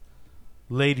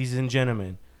Ladies and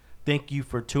gentlemen, thank you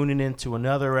for tuning in to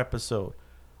another episode.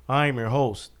 I'm your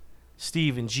host,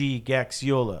 Stephen G.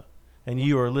 Gaxiola, and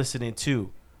you are listening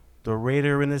to the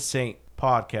Raider and the Saint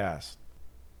podcast.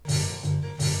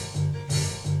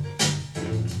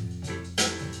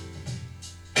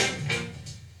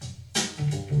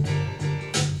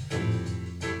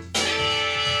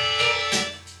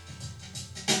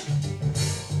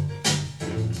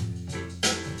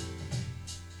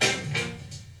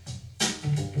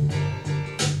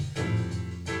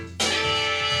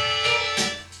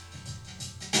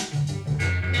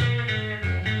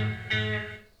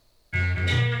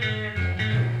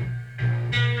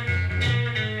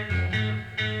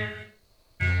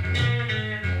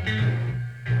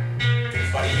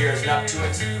 Anybody here is up to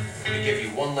it? I'm gonna give you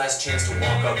one last chance to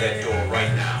walk out that door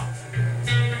right now.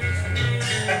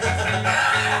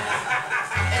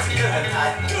 That's good,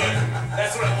 Good.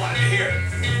 That's what I wanted to hear.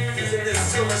 Because in this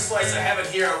silver slice I have it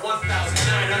here are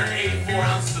 1,984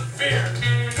 ounces of beer.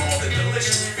 Golden,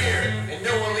 delicious beer. And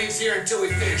no one leaves here until we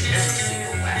finish every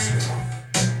single last one.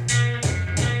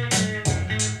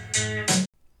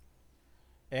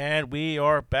 And we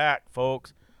are back,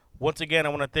 folks. Once again, I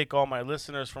want to thank all my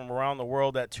listeners from around the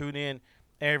world that tune in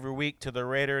every week to the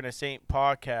Raider and the Saint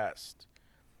podcast.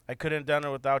 I couldn't have done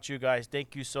it without you guys.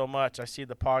 Thank you so much. I see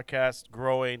the podcast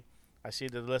growing. I see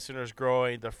the listeners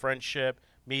growing, the friendship,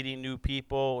 meeting new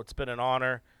people. It's been an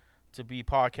honor to be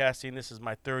podcasting. This is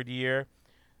my third year.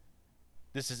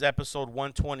 This is episode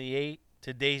 128.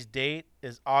 Today's date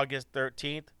is August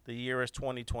 13th. The year is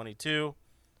 2022.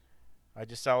 I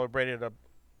just celebrated a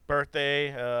birthday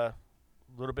a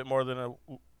little bit more than a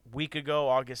week ago,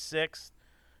 August 6th.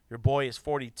 Your boy is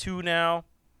 42 now,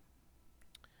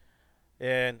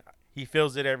 and he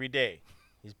feels it every day.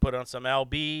 He's put on some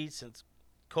LB since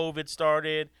COVID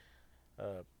started.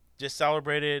 Just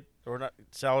celebrated, or not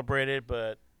celebrated,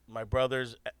 but my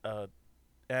brother's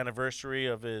anniversary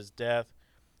of his death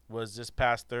was this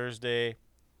past Thursday,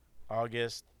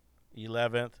 August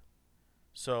 11th.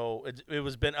 So it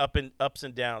was been ups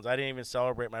and downs. I didn't even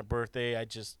celebrate my birthday.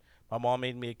 My mom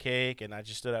made me a cake, and I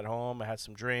just stood at home. I had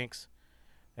some drinks,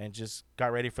 and just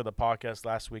got ready for the podcast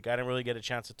last week. I didn't really get a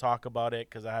chance to talk about it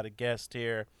because I had a guest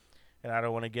here, and I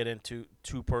don't want to get into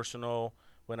too personal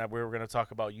when we were going to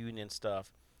talk about union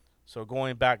stuff. So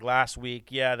going back last week,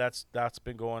 yeah, that's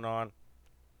been going on.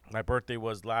 My birthday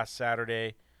was last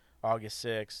Saturday, August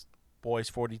 6th. Boy's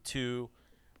 42.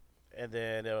 And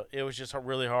then it was just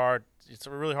really hard. It's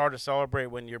really hard to celebrate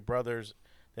when your brother's,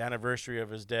 the anniversary of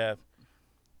his death,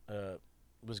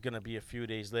 was going to be a few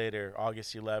days later,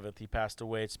 August 11th. He passed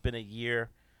away. It's been a year.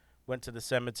 Went to the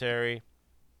cemetery,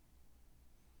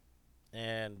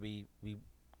 and we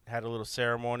had a little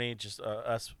ceremony, just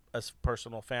us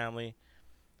personal family,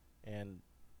 and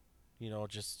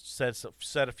just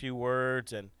said a few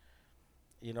words. And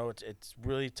it's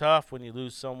really tough when you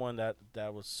lose someone that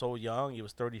was so young. He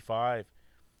was 35.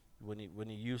 When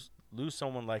you lose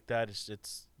someone like that,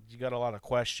 it's you got a lot of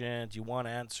questions. You want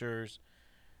answers.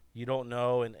 You don't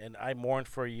know. And I mourned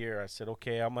for a year. I said,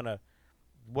 okay,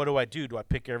 what do I do? Do I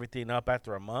pick everything up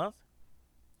after a month?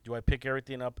 Do I pick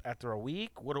everything up after a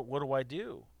week? What do I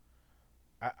do?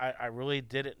 I really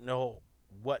didn't know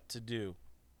what to do.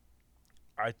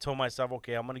 I told myself,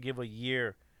 okay, I'm going to give a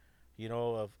year,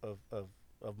 of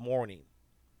mourning.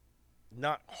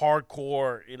 Not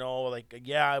hardcore,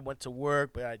 I went to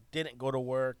work, but I didn't go to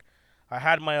work. I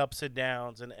had my ups and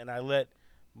downs, and I let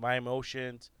my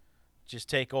emotions just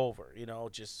take over,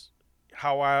 just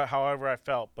however I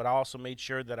felt. But I also made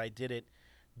sure that I didn't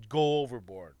go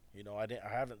overboard. I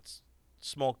haven't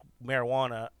smoked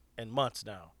marijuana in months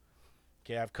now.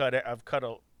 Okay, I've cut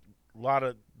a lot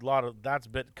of that's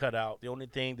been cut out. The only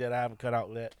thing that I haven't cut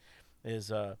out yet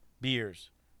is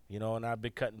beers. And I've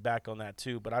been cutting back on that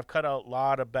too. But I've cut out a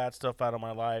lot of bad stuff out of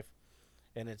my life,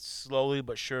 and it's slowly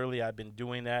but surely I've been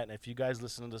doing that. And if you guys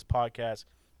listen to this podcast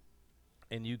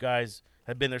and you guys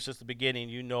have been there since the beginning,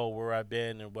 you know where I've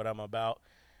been and what I'm about.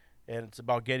 And it's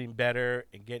about getting better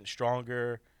and getting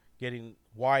stronger, getting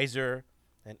wiser,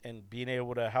 and being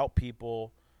able to help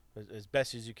people as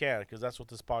best as you can, because that's what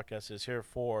this podcast is here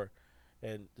for.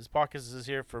 And this podcast is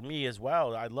here for me as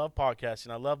well. I love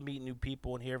podcasting. I love meeting new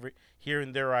people and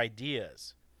hearing their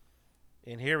ideas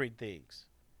and hearing things.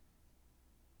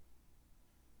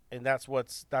 And that's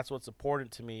what's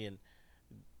important to me, and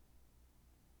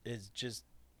is just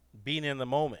being in the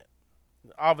moment.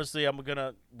 Obviously,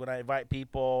 when I invite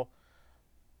people,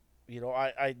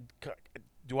 I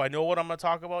do I know what I'm going to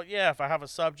talk about? Yeah, if I have a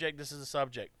subject, this is a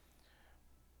subject.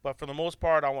 But for the most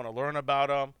part, I want to learn about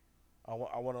them. I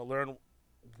want to learn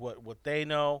what they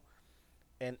know,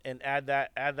 and add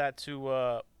that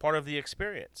to part of the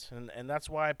experience. And that's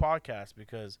why I podcast,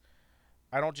 because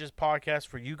I don't just podcast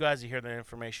for you guys to hear the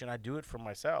information. I do it for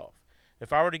myself.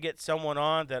 If I were to get someone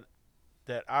on that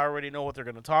I already know what they're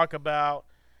going to talk about,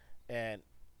 and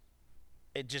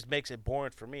it just makes it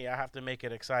boring for me, I have to make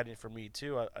it exciting for me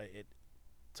too.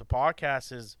 To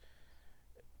podcast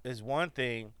is one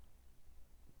thing,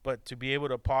 but to be able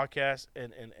to podcast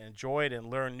and enjoy it and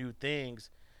learn new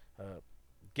things uh,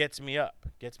 gets me up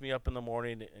in the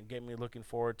morning and get me looking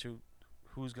forward to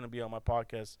who's going to be on my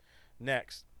podcast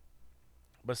next.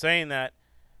 But saying that,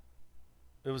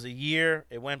 it was a year,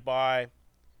 it went by,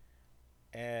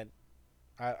 and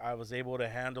I was able to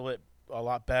handle it a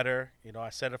lot better. I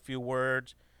said a few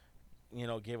words,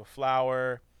 gave a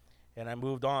flower, and I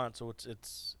moved on. So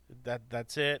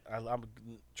that's it. I'm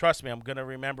trust me, I'm gonna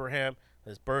remember him.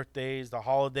 His birthdays, the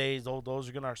holidays, those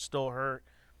are gonna still hurt.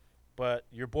 But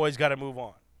your boy's got to move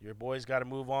on. Your boy's got to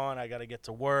move on. I got to get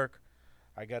to work.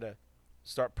 I got to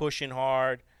start pushing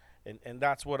hard, and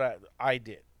that's what I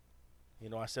did.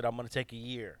 I said I'm gonna take a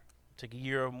year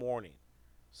of mourning.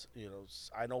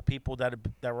 I know people that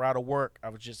were out of work. I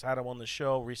was just had him on the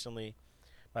show recently.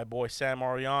 My boy Sam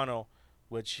Mariano,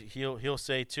 which he'll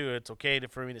say too. It's okay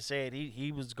for me to say it.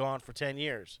 He was gone for 10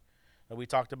 years, and we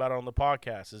talked about it on the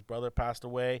podcast. His brother passed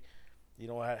away.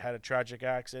 Had a tragic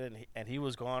accident, and he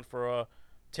was gone for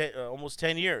almost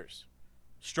 10 years,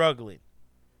 struggling.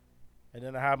 And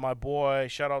then I have my boy.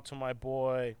 Shout out to my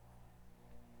boy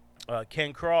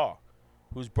Ken Craw,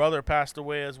 whose brother passed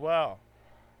away as well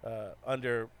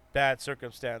under bad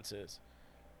circumstances,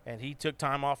 and he took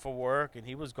time off of work, and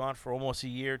he was gone for almost a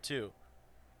year too.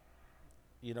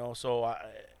 So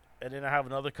and then I have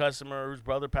another customer whose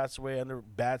brother passed away under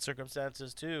bad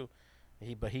circumstances too.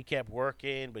 But he kept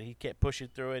working, but he kept pushing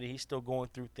through it. He's still going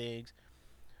through things.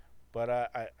 But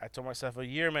I told myself a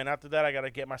year, man. After that, I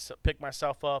gotta pick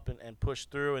myself up and push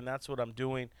through, and that's what I'm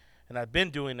doing. And I've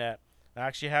been doing that. I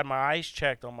actually had my eyes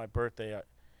checked on my birthday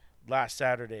last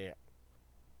Saturday.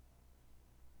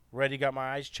 Already got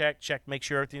my eyes checked, make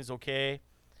sure everything's okay,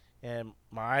 and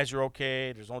my eyes are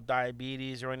okay. There's no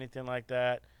diabetes or anything like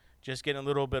that. Just getting a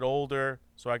little bit older,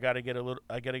 so I gotta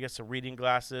get some reading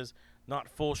glasses, not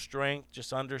full strength,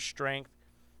 just under strength,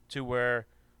 to where,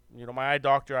 my eye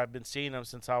doctor. I've been seeing him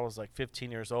since I was like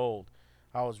 15 years old.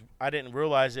 I didn't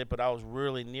realize it, but I was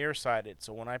really nearsighted.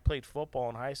 So when I played football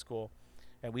in high school,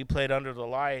 and we played under the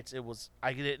lights,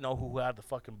 I didn't know who had the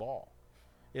fucking ball.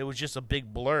 It was just a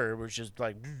big blur. It was just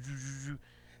like,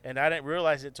 and I didn't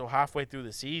realize it till halfway through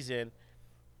the season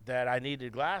that I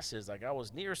needed glasses. Like, I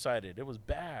was nearsighted. It was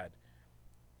bad.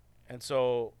 And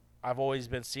so I've always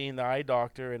been seeing the eye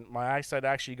doctor, and my eyesight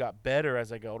actually got better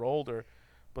as I got older.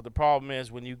 But the problem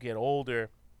is, when you get older,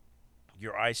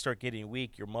 your eyes start getting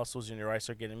weak. Your muscles in your eyes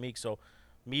start getting weak. So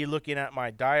me looking at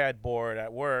my diode board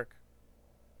at work,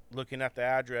 looking at the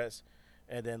address,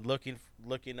 and then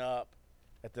looking up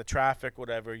at the traffic,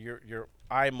 whatever, your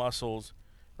eye muscles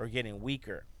are getting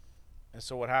weaker. And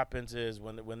so what happens is,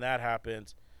 when that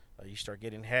happens, you start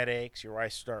getting headaches. Your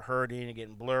eyes start hurting and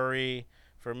getting blurry.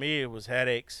 For me, it was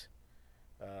headaches.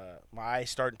 My eyes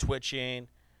started twitching,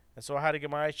 and so I had to get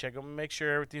my eyes checked. I'm gonna make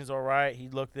sure everything's all right. He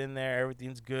looked in there,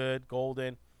 everything's good,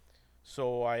 golden.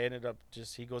 So I ended up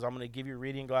he goes, I'm gonna give you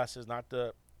reading glasses, not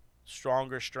the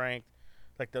stronger strength,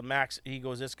 like the max. He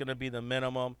goes, it's gonna be the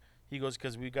minimum. He goes,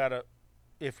 because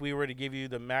if we were to give you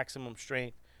the maximum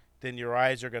strength, then your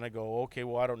eyes are gonna go, okay,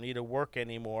 well, I don't need to work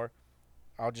anymore.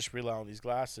 I'll just rely on these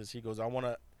glasses. He goes, I want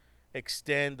to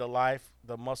extend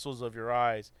the muscles of your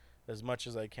eyes as much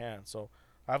as I can. So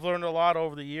I've learned a lot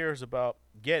over the years about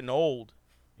getting old.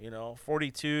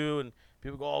 42, and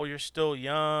people go, "Oh, you're still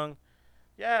young."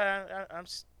 Yeah,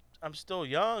 I'm still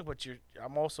young, but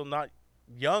I'm also not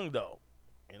young though.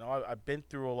 I've been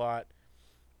through a lot,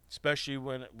 especially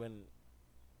when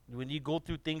you go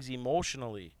through things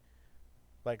emotionally.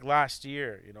 Like last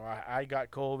year, I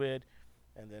got COVID,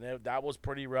 and then that was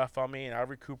pretty rough on me, and I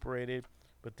recuperated.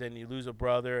 But then you lose a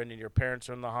brother, and then your parents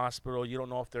are in the hospital. You don't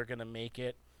know if they're gonna make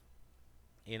it.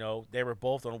 They were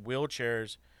both on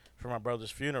wheelchairs for my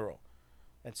brother's funeral,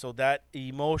 and so that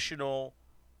emotional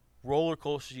roller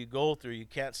coaster you go through, you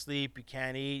can't sleep, you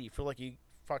can't eat, you feel like you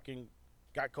fucking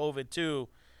got COVID too.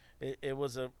 It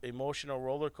was an emotional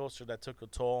roller coaster that took a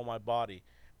toll on my body,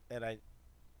 and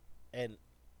and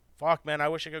fuck, man, I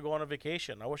wish I could go on a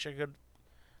vacation. I wish I could.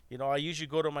 I usually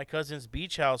go to my cousin's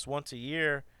beach house once a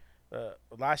year.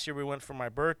 Last year we went for my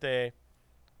birthday,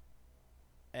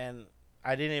 and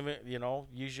I didn't even,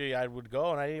 usually I would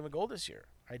go, and I didn't even go this year.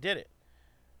 I did it.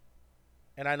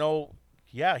 And I know,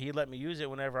 yeah, he let me use it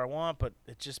whenever I want, but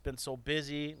it's just been so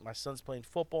busy. My son's playing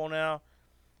football now.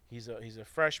 He's a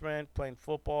freshman playing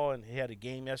football, and he had a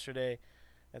game yesterday,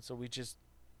 and so we just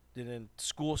and then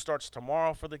school starts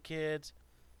tomorrow for the kids.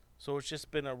 So it's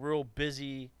just been a real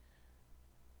busy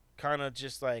kind of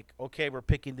just like, okay, we're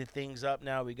picking the things up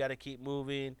now. We got to keep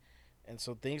moving, and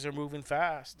so things are moving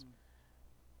fast,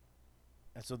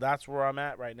 and so that's where I'm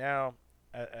at right now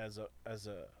as a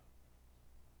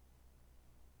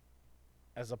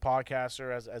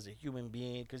podcaster, as a human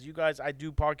being. Because you guys, I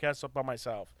do podcasts up by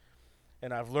myself,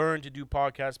 and I've learned to do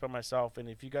podcasts by myself. And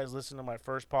if you guys listen to my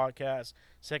first podcast,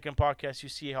 second podcast, you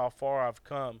see how far I've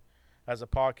come as a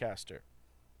podcaster,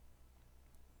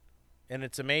 and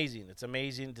it's amazing. It's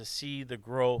amazing to see the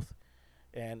growth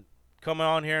and coming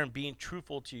on here and being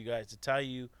truthful to you guys to tell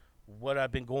you what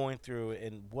I've been going through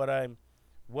and what I'm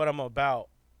about.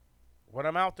 When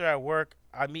I'm out there at work,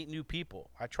 I meet new people.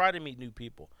 I try to meet new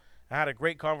people. I had a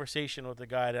great conversation with a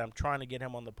guy that I'm trying to get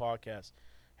him on the podcast.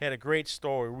 He had a great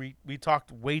story. We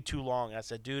talked way too long. I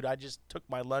said, dude, I just took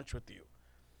my lunch with you.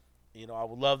 I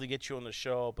would love to get you on the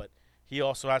show, but he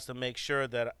also has to make sure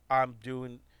that I'm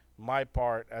doing my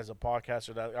part as a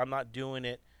podcaster. That I'm not doing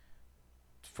it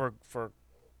for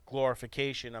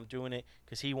glorification. I'm doing it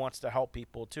because he wants to help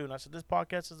people too. And I said, this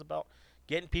podcast is about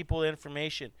getting people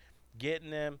information,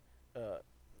 getting them,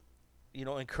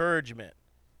 encouragement.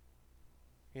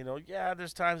 Yeah,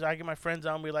 there's times I get my friends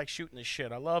on, we like shooting the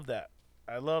shit. I love that.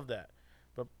 I love that.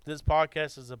 But this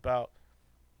podcast is about,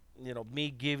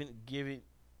 me giving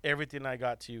everything I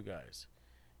got to you guys.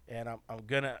 And I'm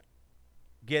going to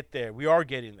get there. We are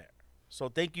getting there. So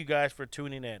thank you guys for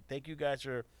tuning in. Thank you guys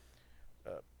for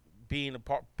being a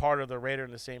part of the Raider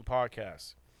in the Same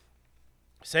podcast.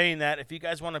 Saying that, if you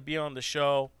guys want to be on the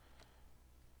show,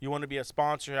 you want to be a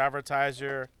sponsor,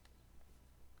 advertiser,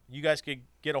 you guys could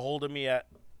get a hold of me at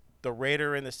the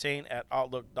Raider and the Saint at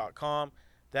Outlook.com.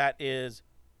 That is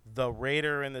the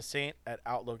Raider and the Saint at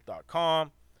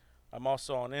Outlook.com. I'm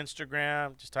also on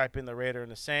Instagram. Just type in the Raider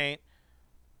and the Saint.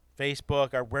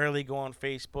 Facebook. I rarely go on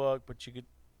Facebook, but you could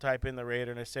type in the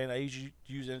Raider and the Saint. I usually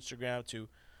use Instagram to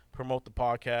promote the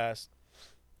podcast.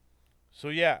 So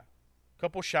yeah, a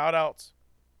couple shout outs.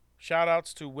 Shout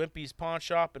outs to Wimpy's Pawn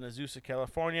Shop in Azusa,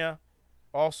 California.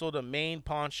 Also the main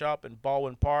pawn shop in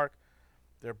Baldwin Park.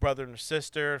 They're brother and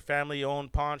sister, family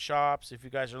owned pawn shops. If you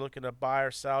guys are looking to buy,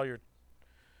 sell,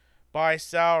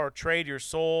 or trade your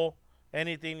soul,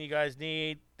 anything you guys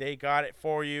need, they got it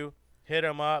for you. Hit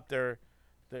them up. They're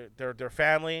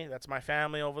family. That's my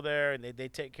family over there, and they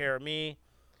take care of me,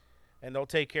 and they'll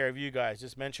take care of you guys.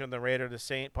 Just mention the Raider the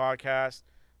Saint podcast.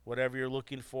 Whatever you're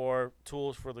looking for,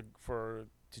 tools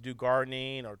to do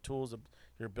gardening or tools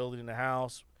you're building in the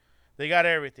house, they got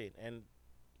everything, and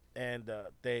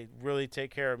they really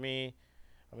take care of me.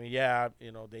 I mean, yeah,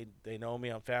 they know me,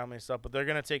 I'm family and stuff, but they're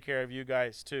gonna take care of you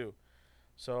guys too.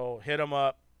 So hit them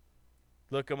up,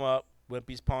 look them up.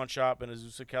 Wimpy's Pawn Shop in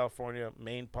Azusa, California,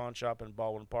 main pawn shop in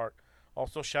Baldwin Park.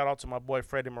 Also, shout out to my boy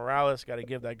Freddie Morales. Got to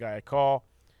give that guy a call.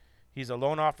 He's a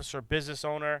loan officer, business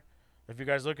owner. If you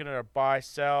guys looking at a buy,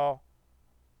 sell,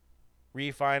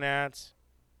 refinance,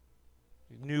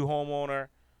 new homeowner,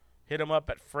 hit him up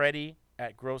at Freddie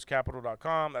at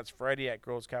grosscapital.com. That's Freddie at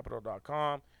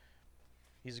grosscapital.com.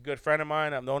 He's a good friend of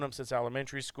mine. I've known him since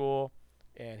elementary school,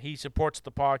 and he supports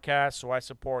the podcast, so I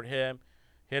support him.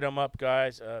 Hit him up,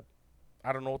 guys.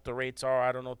 I don't know what the rates are.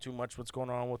 I don't know too much what's going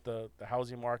on with the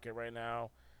housing market right now.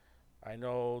 I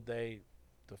know the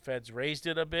Feds raised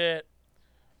it a bit,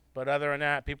 but other than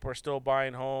that, people are still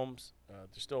buying homes.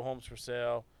 There's still homes for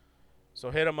sale.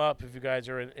 So hit them up if you guys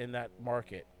are in that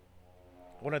market.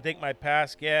 I want to thank my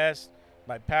past guest,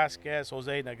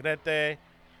 Jose Negrete,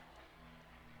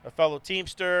 a fellow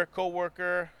Teamster,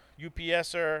 co-worker,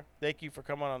 UPSer. Thank you for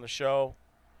coming on the show.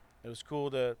 It was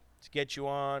cool to get you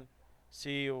on,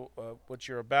 see what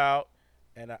you're about,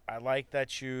 and I like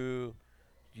that you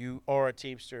are a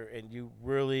Teamster and you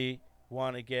really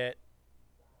want to get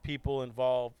people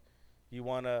involved. You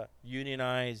want to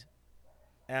unionize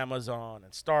Amazon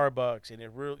and Starbucks, and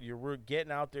you're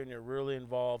getting out there and you're really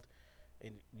involved,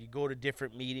 and you go to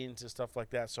different meetings and stuff like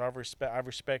that. So I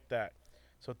respect that.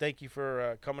 So thank you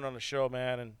for coming on the show,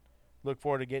 man, and look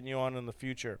forward to getting you on in the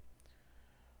future.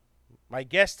 My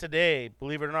guest today,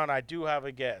 believe it or not, I do have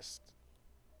a guest.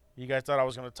 You guys thought I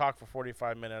was going to talk for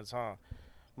 45 minutes, huh?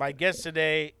 My guest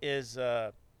today is,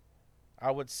 I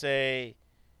would say,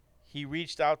 he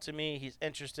reached out to me. He's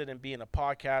interested in being a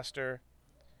podcaster.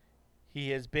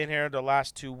 He has been here the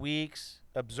last 2 weeks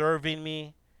observing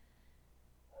me.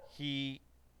 He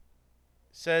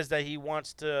says that he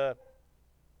wants to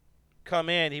come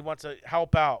in. He wants to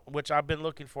help out, which I've been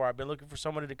looking for. I've been looking for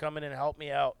somebody to come in and help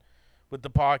me out with the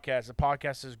podcast. The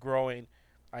podcast is growing,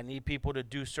 I need people to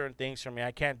do certain things for me.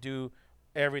 I can't do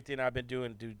everything I've been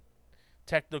doing. Do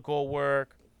technical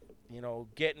work,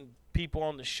 getting people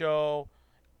on the show,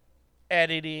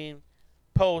 editing,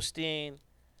 posting,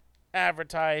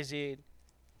 advertising,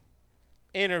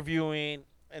 interviewing,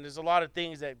 and there's a lot of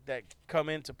things that come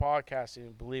into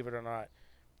podcasting, believe it or not.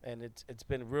 And it's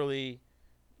been really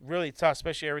tough,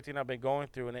 especially everything I've been going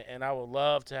through. And I would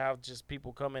love to have just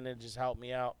people come in and just help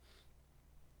me out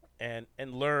and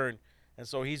learn. And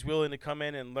so he's willing to come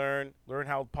in and learn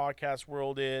how the podcast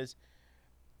world is.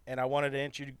 And I wanted to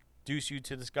introduce you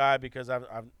to this guy because I've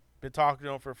been talking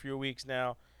to him for a few weeks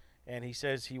now, and he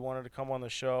says he wanted to come on the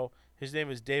show. His name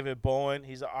is David Bowen.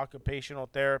 He's an occupational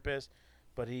therapist,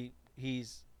 but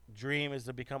he's dream is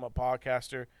to become a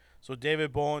podcaster. So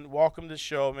David Bowen, welcome to the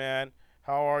show, man.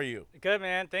 How are you? Good,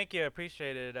 man. Thank you. I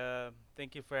appreciate it.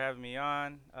 Thank you for having me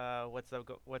on. What's up?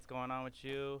 What's going on with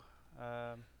you?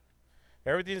 Um,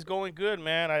 Everything's going good,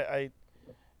 man. I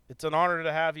it's an honor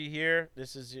to have you here.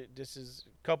 This is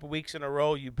a couple weeks in a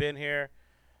row you've been here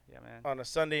yeah, man. on a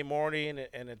Sunday morning,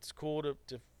 and it's cool to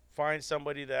find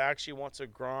somebody that actually wants to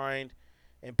grind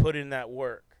and put in that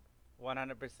work.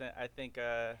 100%. I think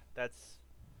that's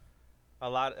a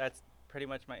lot. That's pretty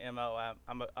much my mo.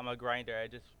 I'm a grinder. I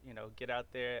just get out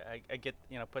there. I get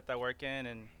put that work in,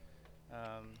 and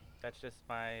that's just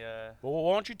my Well,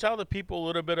 why don't you tell the people a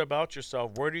little bit about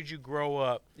yourself? Where did you grow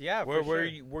up? yeah, Where for where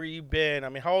sure. you been? I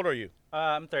mean, how old are you?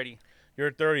 I'm 30.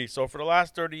 You're 30. So for the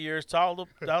last 30 years, tell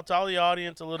the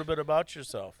audience a little bit about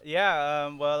yourself. Yeah.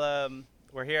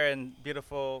 We're here in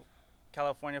beautiful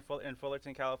California, in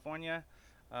Fullerton, California.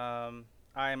 I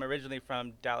am originally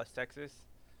from Dallas, Texas.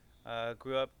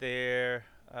 Grew up there.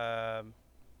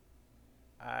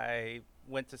 I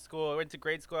went to school. Went to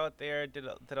grade school out there. Did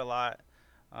a lot.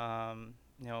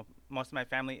 Most of my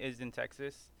family is in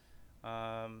Texas,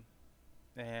 um,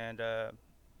 and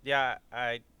yeah,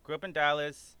 I grew up in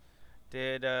Dallas.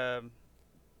 Did was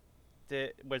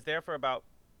there for about,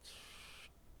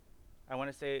 I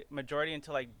want to say, majority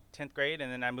until like 10th grade,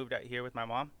 and then I moved out here with my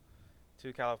mom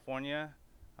to California,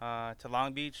 to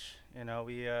Long Beach.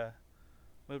 We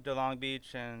moved to Long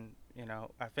Beach, and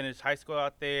I finished high school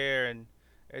out there, and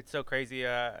it's so crazy.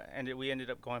 And we ended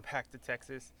up going back to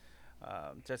Texas,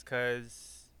 just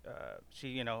because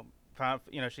she, found,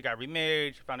 she got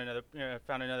remarried. She found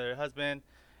another husband,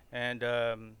 and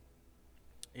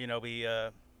we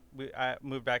I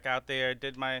moved back out there.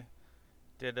 Did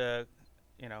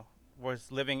you know,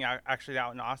 was living actually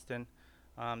out in Austin.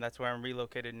 That's where I'm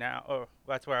relocated now, or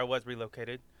that's where I was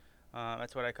relocated.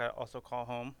 That's what I also call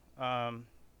home.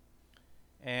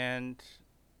 And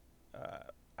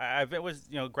I was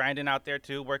grinding out there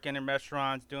too, working in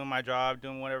restaurants, doing my job,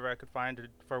 doing whatever I could find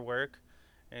for work.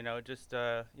 Just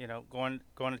going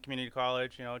to community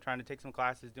college, trying to take some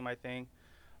classes, do my thing,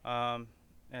 um,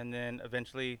 and then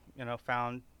eventually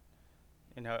found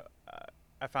you know uh,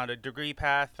 I found a degree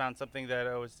path, found something that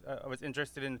I was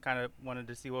interested in, kind of wanted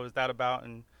to see what was that about,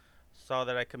 and saw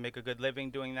that I could make a good living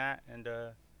doing that, and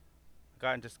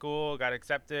got into school, got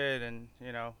accepted, and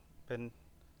been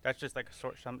that's just like a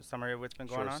short summary of what's been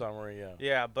going Short on. summary, yeah.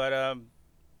 Yeah, but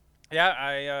yeah,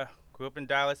 I grew up in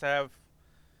Dallas. I have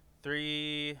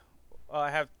three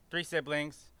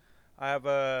siblings. I'm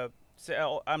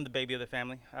the baby of the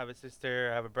family. I have a sister.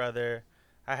 I have a brother.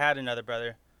 I had another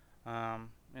brother.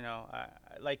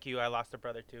 Like you, I lost a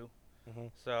brother too. Hmm.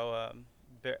 So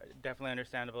definitely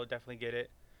understandable. Definitely get it.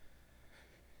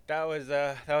 That was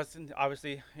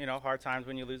obviously hard times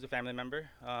when you lose a family member.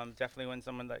 Definitely when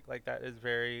someone like that is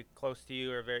very close to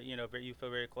you, or you feel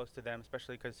very close to them,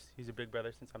 especially because he's a big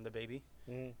brother since I'm the baby.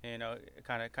 Hmm. It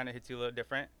kind of hits you a little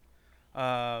different.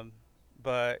 Um,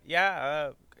 but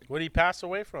yeah, What did he pass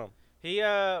away from? he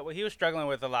was struggling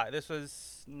with a lot. This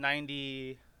was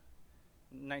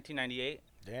 1998.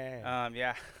 Damn.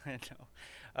 Yeah, I know.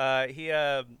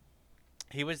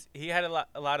 He had a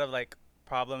lot of like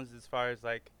problems as far as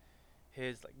like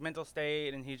his like mental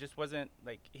state, and he just wasn't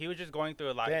like, he was just going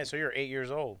through a lot. Damn. So you're 8 years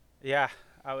old. Yeah,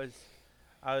 I was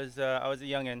a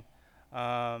youngin.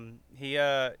 He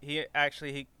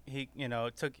actually he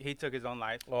took his own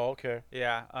life. Oh, okay.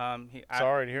 Yeah.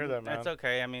 Sorry to hear that, man. That's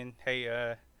okay. I mean,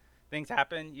 hey, things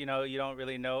happen. You don't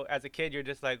really know. As a kid, you're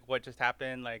just like, what just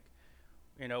happened? Like,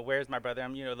 where's my brother?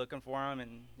 I'm looking for him,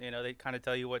 and they kind of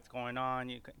tell you what's going on.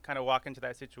 You kind of walk into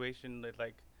that situation with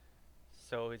like,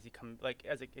 so is he coming? Like,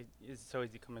 so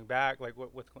is he coming back? Like,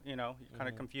 what's you're kind of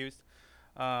Hmm. confused.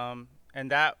 And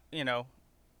that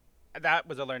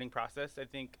was a learning process. I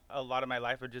think a lot of my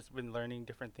life I've just been learning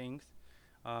different things,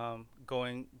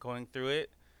 going through it.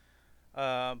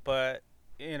 But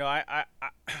I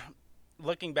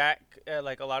looking back at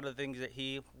like a lot of the things that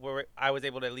I was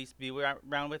able to at least be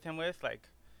around with him with, like,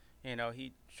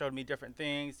 he showed me different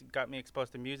things, got me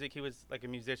exposed to music. He was like a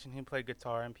musician. He played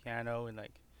guitar and piano, and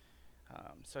like,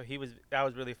 so that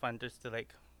was really fun just to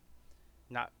like,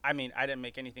 not, I mean, I didn't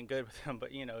make anything good with him,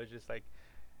 but it was just like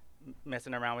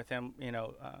messing around with him,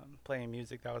 playing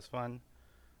music. That was fun.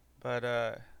 But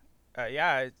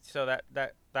yeah, so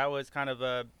that was kind of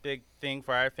a big thing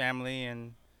for our family,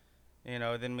 and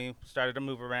then we started to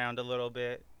move around a little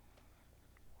bit,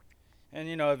 and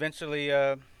eventually,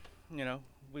 you know,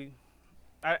 we.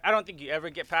 I don't think you ever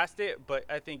get past it, but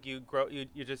I think you grow. You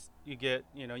just you get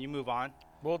you move on.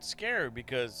 Well, it's scary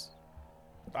because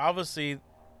obviously,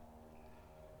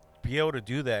 be able to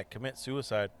do that, commit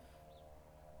suicide,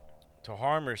 to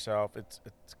harm yourself, it's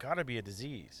got to be a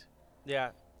disease, Yeah.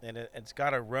 and it's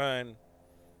got to run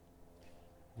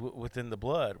within the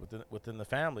blood, within the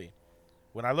family.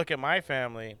 When I look at my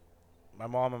family, my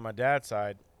mom and my dad's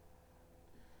side,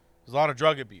 there's a lot of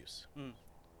drug abuse, Mm.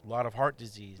 a lot of heart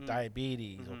disease, Mm.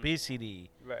 diabetes, Mhm.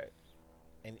 obesity, Right.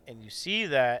 and you see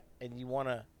that, and you want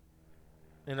to,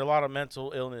 and a lot of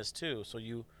mental illness too. So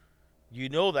you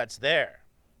know that's there.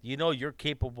 You know you're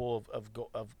capable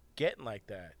of getting like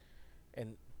that,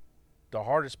 and the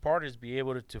hardest part is be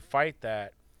able to fight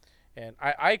that. And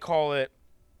I call it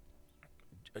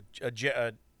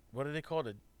a what do they call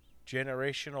it? A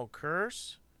generational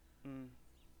curse, Mm.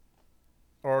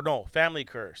 or no, family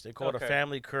curse. They call it a Okay.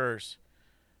 family curse,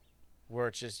 where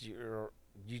it's just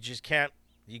you just can't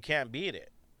beat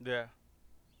it. Yeah.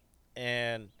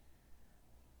 And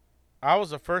I was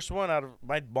the first one out of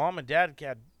my mom and dad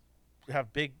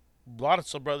have big, lot of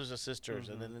some brothers and sisters,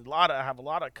 and Mhm. then I have a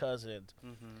lot of cousins,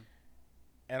 Mhm.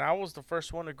 and I was the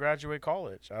first one to graduate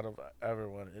college out of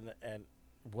everyone. And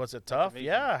was it That's tough? amazing.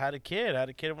 Yeah, I had a kid. I had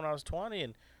a kid when I was 20,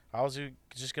 and I was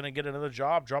just gonna get another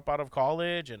job, drop out of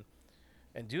college, and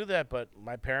do that. But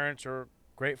my parents were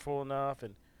grateful enough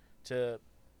and to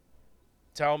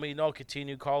tell me, no,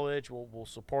 continue college. We'll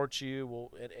support you.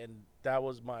 And that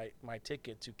was my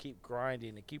ticket to keep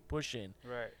grinding and keep pushing.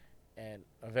 Right. And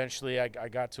eventually, I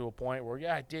got to a point where,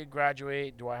 yeah, I did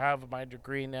graduate. Do I have my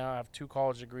degree now? I have 2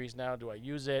 college degrees now. Do I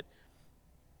use it?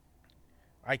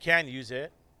 I can use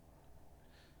it.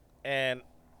 And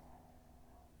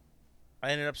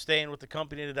I ended up staying with the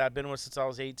company that I've been with since I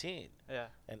was 18. Yeah.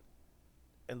 And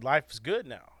and life is good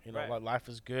now. Right. Life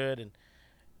is good.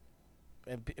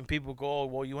 And people go, oh,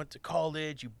 well, you went to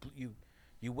college.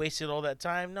 You wasted all that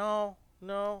time. No,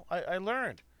 no. I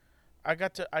learned. I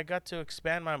got to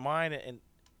expand my mind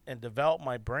and develop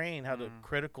my brain how to Mm.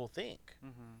 critical think.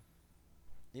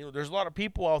 Mhm. There's a lot of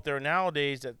people out there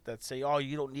nowadays that say, oh,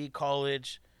 you don't need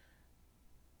college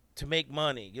to make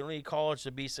money. You don't need college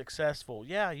to be successful.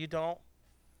 Yeah, you don't.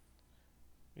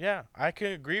 Yeah, I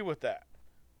can agree with that.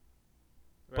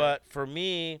 Right. But for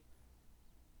me,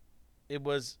 it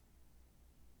was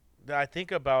that I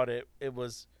think about it, it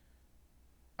was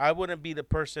I wouldn't be the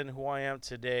person who I am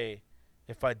today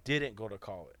if I didn't go to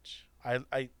college.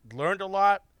 I learned a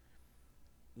lot,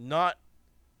 not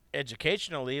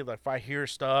educationally. Like if I hear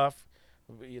stuff,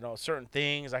 certain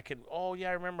things, I can. Oh yeah,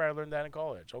 I remember I learned that in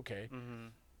college. Okay,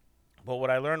 Mhm. but what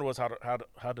I learned was how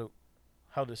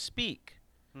to speak,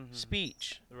 Mhm.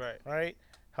 speech, Right. right?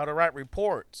 How to write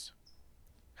reports,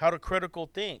 how to critical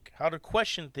think, how to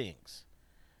question things.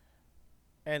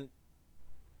 And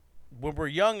when we're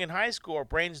young in high school, our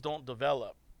brains don't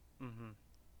develop Mhm.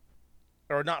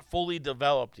 or not fully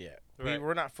developed yet. Right.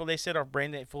 We're not full. They said our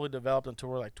brain ain't fully developed until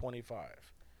we're like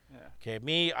 25. Yeah. Okay,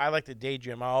 me, I like to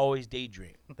daydream. I always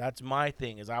daydream. That's my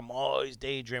thing. Is I'm always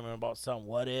daydreaming about something.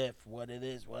 What if? What it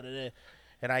is? What it is?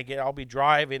 And I'll be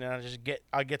driving, and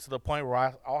I get to the point where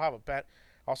I'll have a pet.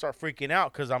 I'll start freaking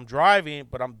out because I'm driving,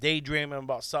 but I'm daydreaming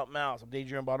about something else. I'm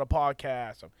daydreaming about a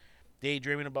podcast. I'm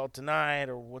daydreaming about tonight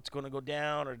or what's going to go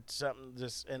down or something.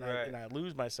 Just and I Right. and I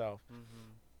lose myself.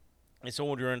 Mhm. And so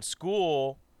when you're in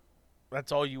school,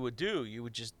 that's all you would do.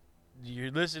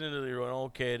 You're listening to your own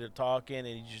kid, they're talking,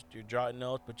 and you're jotting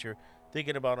notes, but you're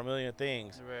thinking about a million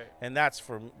things. Right. And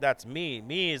that's me.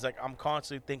 Me is like I'm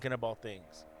constantly thinking about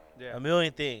things, Yeah. a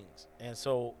million things. And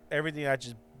so everything I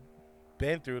just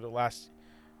been through the last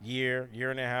year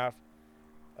and a half,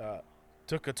 uh,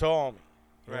 took a toll on me.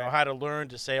 I Right. had to learn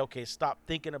to say, okay, stop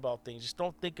thinking about things. Just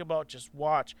don't think about. Just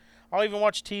watch. I'll even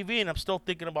watch TV, and I'm still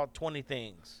thinking about 20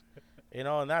 things.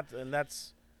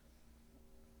 That's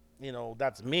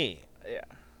me. Yeah.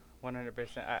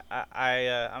 100%.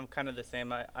 I'm kind of the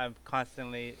same. I'm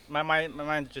constantly my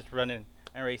mind's just running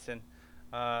and racing.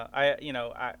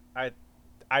 I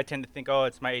tend to think, oh,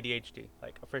 it's my ADHD,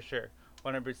 like for sure,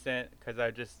 100%, because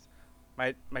I just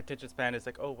my attention span is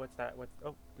like, oh, what's that? What's,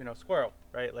 oh, squirrel,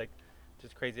 right? Like,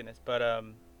 just craziness. But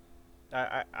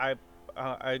I I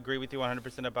I agree with you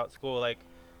 100% about school. Like,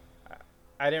 I,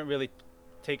 I didn't really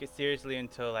take it seriously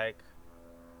until like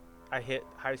I hit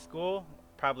high school.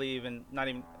 Probably even not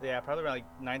even, yeah, probably around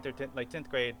like ninth or tenth, like 10th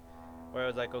grade, where I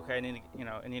was like, okay, I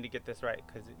need to get this right,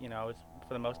 because I was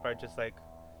for the most part just like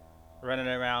running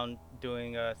around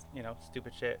doing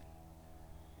stupid shit,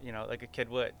 like a kid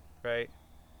would, right?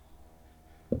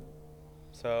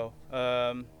 So,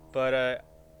 but uh,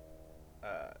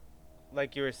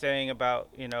 like you were saying about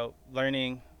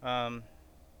learning,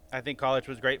 I think college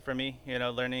was great for me.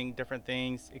 Learning different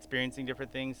things, experiencing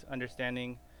different things,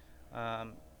 understanding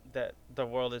um, that the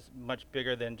world is much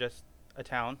bigger than just a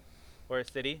town or a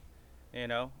city. You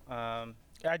know,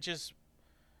 I just,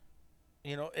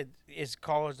 it's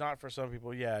college not for some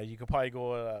people. Yeah, you could probably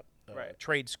go to right?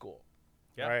 trade school,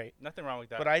 Yeah, right? nothing wrong with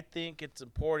that. But I think it's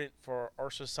important for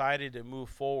our society to move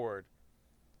forward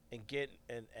and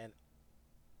and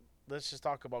let's just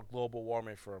talk about global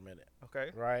warming for a minute,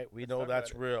 Okay, right? We let's know talk about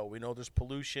that's it. real. We know there's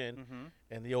pollution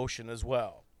Mm-hmm. in the ocean as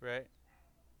well. Right.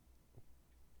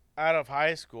 Out of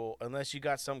high school, unless you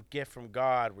got some gift from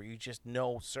God where you just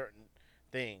know certain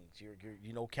things,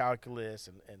 you know calculus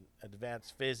and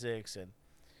advanced physics, and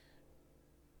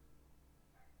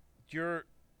you're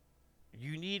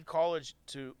you need college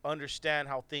to understand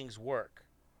how things work.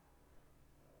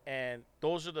 And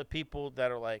those are the people that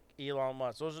are like Elon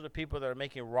Musk. Those are the people that are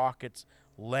making rockets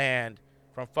land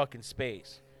from fucking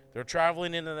space. They're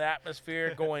traveling into the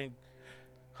atmosphere, going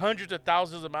hundreds of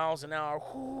thousands of miles an hour,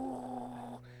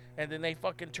 and then they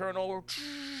fucking turn over,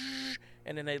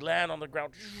 and then they land on the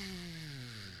ground.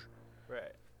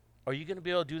 Right. Are you gonna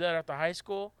be able to do that after high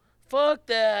school? Fuck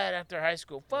that after high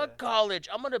school. Yeah. Fuck college.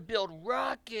 I'm gonna build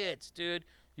rockets, dude.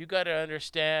 You gotta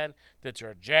understand the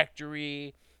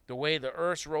trajectory, the way the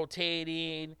Earth's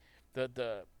rotating,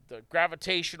 the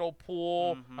gravitational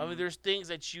pull. I mean, Mm-hmm. there's things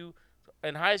that you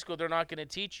in high school they're not gonna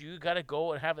teach you. You gotta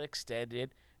go and have an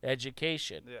extended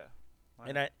education. Yeah.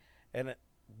 And I and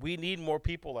we need more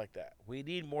people like that. We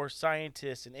need more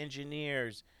scientists and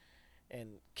engineers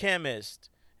and chemists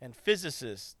and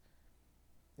physicists,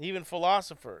 even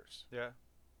philosophers. Yeah.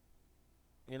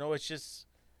 It's just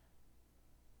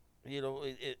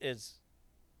it's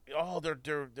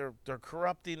they're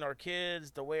corrupting our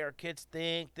kids, the way our kids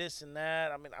think, this and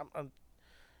that. I mean, I'm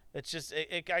it's just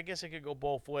I guess it could go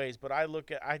both ways, but I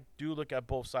do look at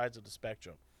both sides of the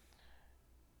spectrum.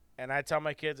 And I tell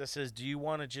my kids, I says, do you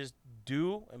want to just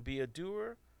do and be a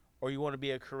doer, or you want to be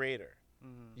a creator?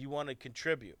 Mm-hmm. You want to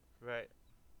contribute. Right.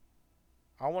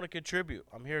 I want to contribute.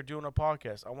 I'm here doing a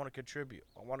podcast. I want to contribute.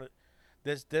 I want to.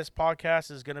 This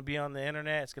podcast is going to be on the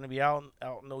internet. It's going to be out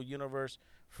in the universe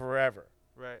forever.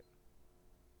 Right.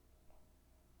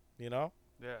 You know?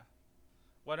 Yeah.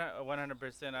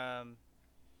 100%.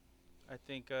 I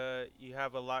think you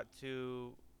have a lot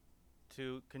to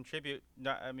contribute.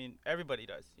 Not, I mean, everybody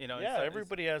does. Yeah.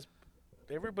 Everybody has.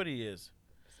 Everybody is.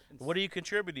 What in, are you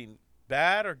contributing?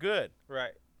 Bad or good?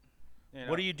 right.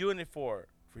 What are you doing it for?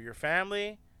 For your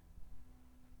family?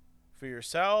 For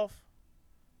yourself?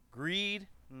 Greed?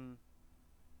 Mm,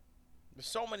 There's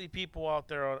so many people out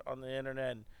there on the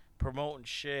internet and promoting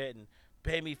shit and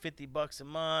pay me $50 a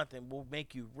month and we'll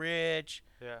make you rich.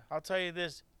 yeah. I'll tell you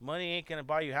this: money ain't gonna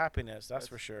buy you happiness. That's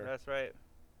for sure. That's right.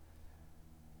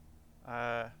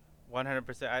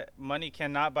 100%. Money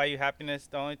cannot buy you happiness.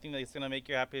 The only thing that's gonna make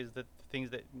you happy is the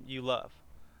things that you love.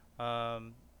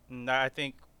 And I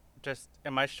think just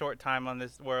in my short time on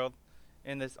this world,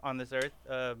 on this earth,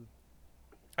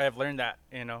 I have learned that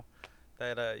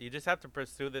that you just have to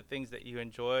pursue the things that you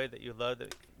enjoy, that you love,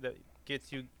 that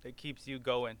keeps you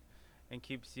going, and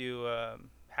keeps you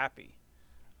happy.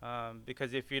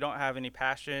 Because if you don't have any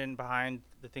passion behind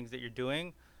the things that you're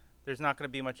doing, there's not going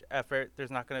to be much effort.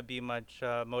 There's not going to be much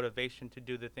motivation to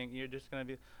do the thing. You're just going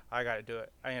to be, I got to do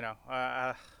it.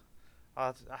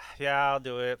 I'll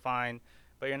do it, fine.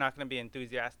 But you're not going to be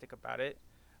enthusiastic about it.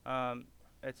 Um,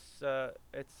 it's uh,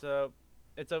 it's uh,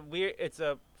 it's a weird, it's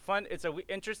a fun,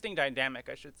 interesting dynamic,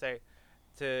 I should say,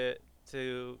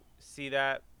 to see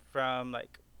that from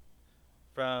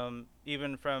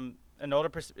even from an older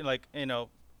person, like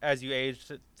as you age,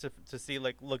 to see,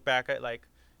 like, look back at like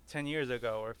 10 years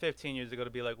ago or 15 years ago, to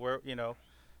be like, where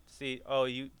see, oh,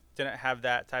 you didn't have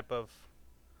that type of,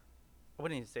 I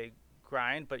wouldn't even say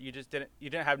grind, but you didn't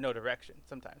have no direction.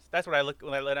 Sometimes that's what I look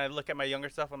when I look at my younger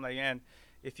self. I'm like, man,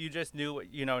 if you just knew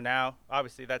what you know now,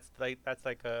 obviously that's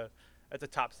a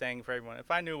top saying for everyone. If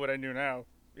I knew what I knew now,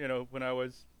 when I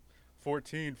was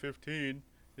 14, 15,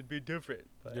 it'd be different.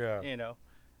 But Yeah.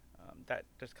 that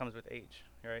just comes with age.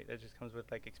 right? That just comes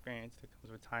with like experience. That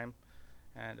comes with time,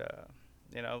 and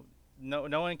you know,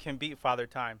 no one can beat Father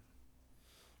Time.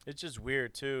 It's just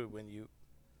weird too when you.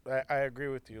 I agree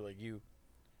with you. Like you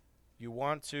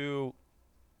want to,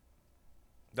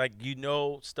 like,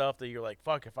 stuff that you're like,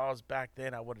 fuck, if I was back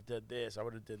then, I would have done this, I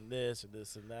would have done this and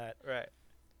this and that. Right.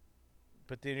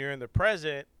 But then you're in the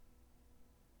present.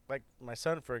 Like my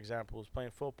son, for example, was playing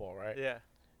football, right? Yeah.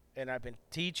 And I've been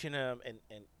teaching him and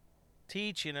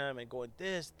teaching him and going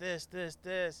this,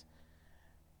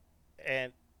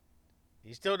 and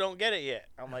he still don't get it yet.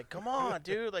 I'm like, come on,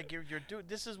 dude, like you're doing,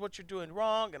 this is what you're doing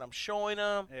wrong, and I'm showing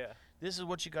him Yeah. this is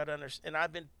what you got to understand. And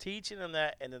I've been teaching him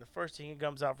that, and then the first thing he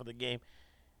comes out for the game,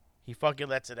 he fucking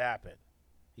lets it happen.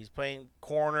 He's playing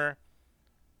corner,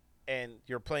 and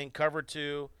you're playing cover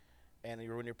two, and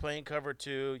when you're playing cover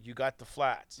two, you got the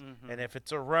flats, Mm-hmm. and if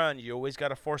it's a run, you always got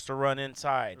to force the run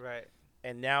inside. Right.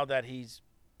 And now that he's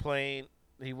playing,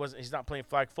 he's not playing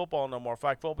flag football no more.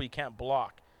 Flag football, you can't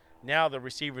block. Now the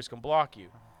receivers can block you,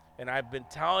 and I've been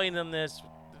telling him this,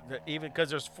 even because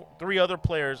there's three other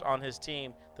players on his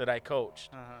team that I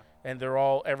coached, and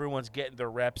everyone's getting their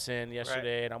reps in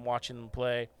yesterday, and I'm watching them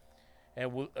play,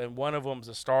 and one of them's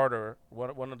a starter.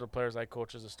 One of the players I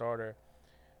coach is a starter.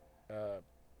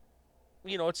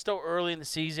 It's still early in the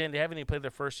season. They haven't even played their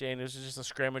first game. This is just a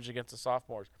scrimmage against the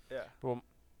sophomores. Yeah. But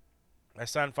my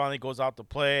son finally goes out to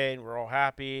play, and we're all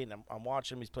happy. And I'm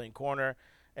watching him. He's playing corner,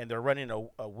 and they're running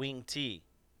a wing T.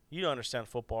 You don't understand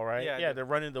football, right? Yeah, I Yeah, do. they're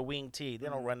running the wing T. They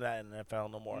don't run that in the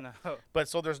NFL no more. No. But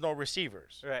so there's no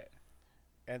receivers. Right.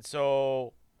 And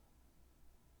so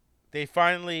they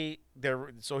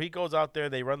so he goes out there.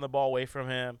 They run the ball away from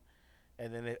him,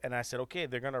 and I said, okay,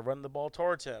 they're gonna run the ball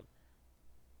towards him.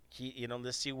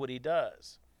 Let's see what he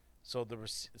does. So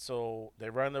they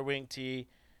run the wing T.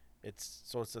 It's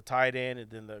the tight end, and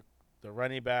then the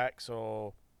running back.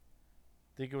 So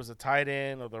I think it was the tight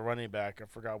end or the running back. I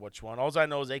forgot which one. All I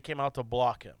know is they came out to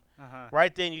block him.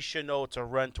 Right then, you should know to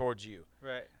run towards you.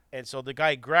 Right. And so the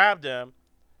guy grabbed him,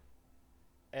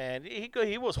 and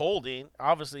he was holding.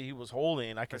 Obviously, he was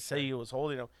holding. I could say he was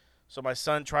holding him. So my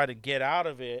son tried to get out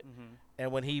of it,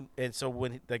 and when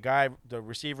the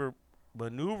receiver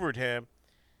maneuvered him,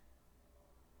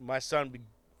 my son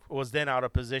was then out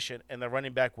of position, and the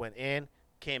running back went in,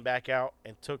 came back out,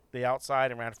 and took the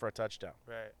outside and ran for a touchdown.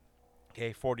 Right.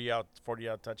 Okay,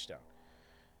 40-yard touchdown.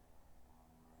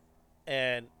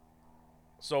 And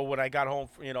so when I got home,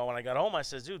 I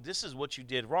said, dude, this is what you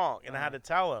did wrong, and I had to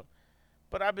tell him.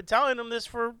 But I've been telling him this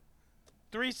for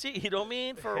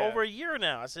for over a year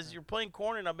now. I says, you're playing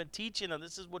corner, and I've been teaching him,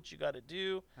 this is what you got to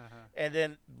do. And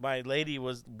then my lady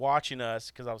was watching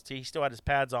us because he still had his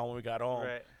pads on when we got home.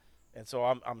 Right. And so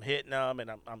I'm hitting him, and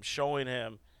I'm showing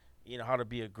him, how to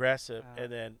be aggressive. And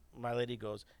then my lady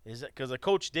goes, is it because the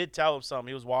coach did tell him something?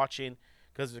 He was watching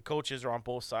because the coaches are on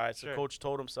both sides. Sure. The coach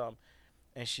told him something.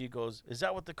 And she goes, is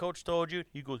that what the coach told you?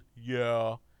 He goes,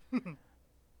 yeah.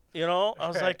 I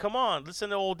was like, come on, listen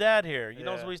to old dad here. He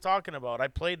knows what he's talking about. I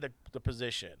played the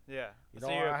position. Yeah. You So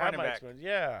know, you're a I had my cornerback. experience.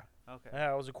 Yeah. Okay.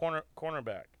 Yeah, I was a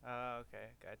cornerback. Okay.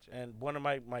 Gotcha. And one of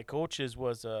my coaches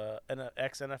was an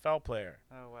ex-NFL player,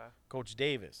 Oh, wow. Coach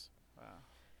Davis. Wow.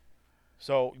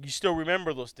 So you still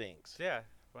remember those things. Yeah.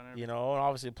 And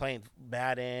obviously playing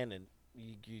Madden and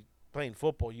you playing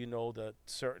football, the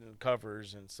certain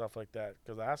covers and stuff like that.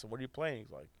 Because I asked him, what are you playing?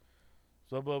 He's like,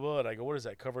 blah, blah, blah. And I go, what is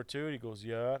that, cover two? He goes,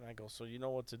 yeah. And I go, so you know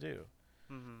what to do.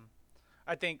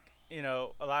 I think,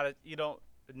 a lot of, you don't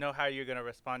know how you're going to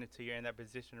respond until you're in that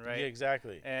position, right? Yeah,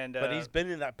 exactly. And but he's been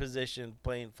in that position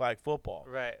playing flag football.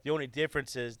 Right. The only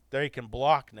difference is they can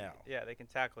block now. Yeah, they can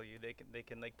tackle you. They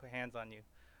can like put hands on you.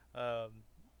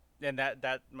 And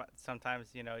that sometimes,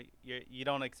 you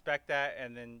don't expect that,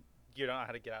 and then you don't know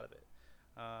how to get out of it.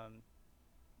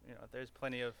 There's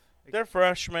plenty of They're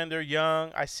freshmen. They're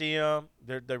young. I see them.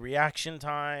 The reaction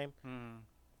time,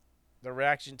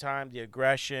 the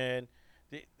aggression,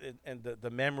 the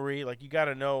memory. Like, you got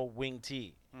to know wing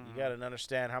T. You got to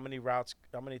understand how many routes,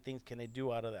 how many things can they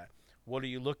do out of that. What are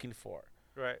you looking for?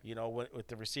 Right. When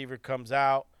the receiver comes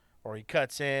out or he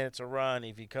cuts in, it's a run.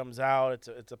 If he comes out,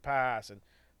 it's a pass. And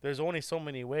there's only so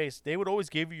many ways. They would always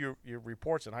give you your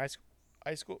reports in high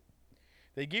school.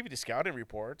 They give you the scouting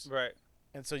reports. Right.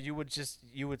 And so you would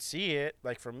see it.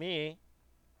 Like, for me,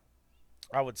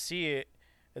 I would see it,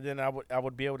 and then I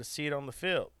would be able to see it on the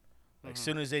field. Like, as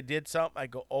soon as they did something, I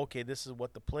go, okay, this is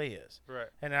what the play is. Right.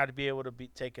 And I'd be able to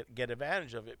get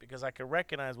advantage of it because I could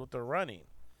recognize what they're running.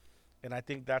 And I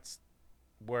think that's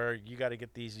where you got to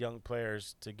get these young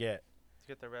players to get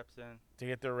the reps in. To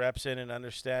get their reps in and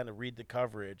understand and read the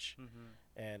coverage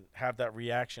and have that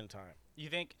reaction time. You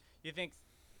think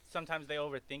sometimes they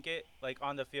overthink it. Like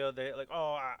on the field, they like,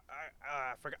 oh, I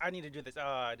forgot, I need to do this. Oh,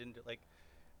 I didn't do like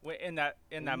in that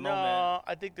moment. No,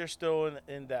 I think they're still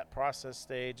in that process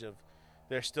stage of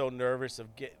they're still nervous of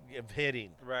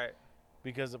hitting Right.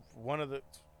 because of one of the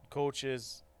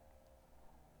coaches,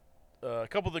 a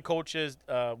couple of the coaches,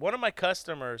 one of my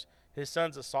customers, his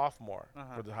son's a sophomore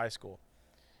Uh-huh. for the high school,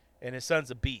 and his son's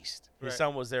a beast. His Right.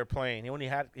 son was there playing.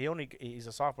 He's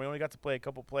a sophomore. He only got to play a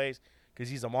couple plays because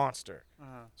he's a monster.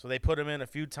 Uh-huh. So they put him in a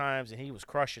few times, and he was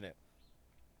crushing it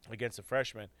against a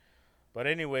freshman. But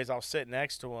anyways, I'll sit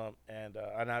next to him, and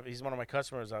he's one of my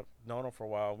customers. I've known him for a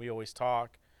while. We always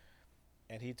talk,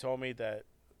 and he told me that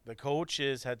the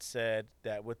coaches had said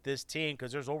that with this team,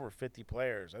 because there's over 50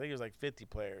 players. I think it was like 50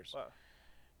 players. Wow.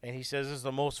 And he says this is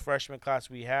the most freshman class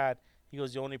we had. He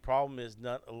goes, the only problem is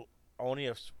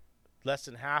less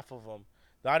than half of them,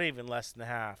 not even less than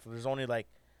half. There's only like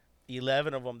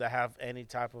 11 of them that have any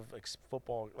type of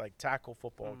football, like tackle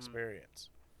football experience.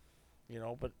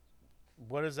 But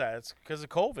what is that? It's because of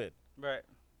COVID. Right.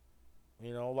 A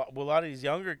lot of these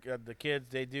younger the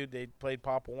kids they played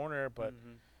Pop Warner, but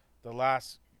Mhm. the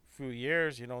last few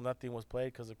years, nothing was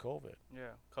played because of COVID.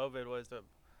 Yeah. COVID was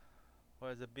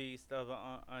a beast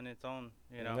on its own.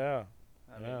 Yeah, I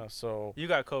yeah. mean, So you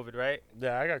got COVID, right?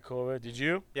 yeah, I got COVID. Did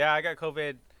you? Yeah, I got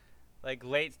COVID like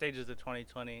late stages of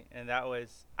 2020, and that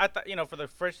was I thought for the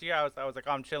first year I was like,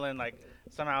 oh, I'm chilling, like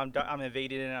somehow I'm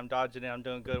evading it, I'm dodging it, I'm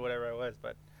doing good, whatever it was,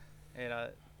 but you know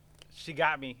she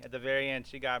got me at the very end.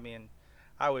 She got me, and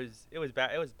it was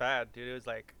bad. It was bad, dude. It was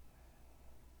like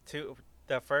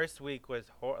the first week was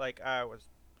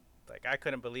I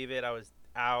couldn't believe it. I was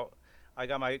out.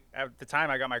 At the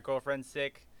time I got my girlfriend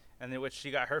sick, and then which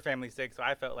she got her family sick, so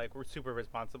I felt like we're super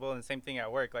responsible. And the same thing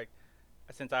at work, like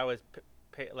since I was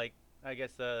like I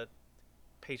guess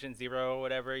patient zero or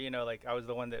whatever, like I was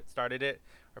the one that started it,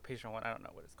 or patient one, I don't know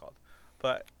what it's called,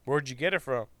 but Where'd you get it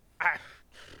from? I,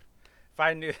 if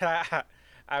I knew that,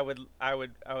 I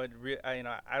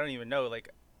don't even know. Like,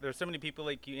 there's so many people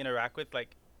like you interact with.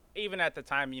 Like, even at the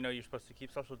time, you're supposed to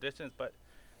keep social distance, but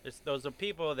just those are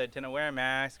people that didn't wear a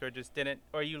mask or just didn't,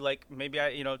 or you like maybe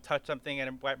I touch something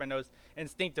and wipe my nose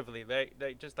instinctively.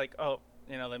 They just like, oh,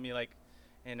 let me like,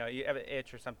 you have an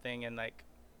itch or something, and like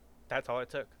that's all it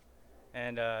took.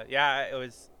 And yeah, it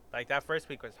was like that first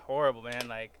week was horrible, man.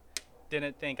 Like,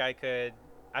 didn't think I could.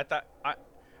 I thought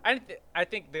I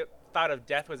think the thought of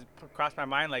death was crossed my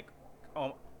mind. Like,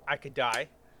 oh, I could die,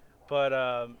 but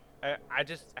I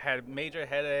just had major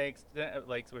headaches.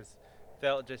 Like,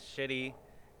 felt just shitty,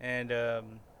 and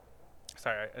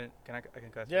sorry, I can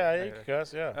cuss. Yeah, right? you can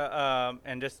cuss. Yeah.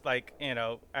 And just like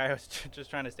I was just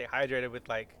trying to stay hydrated with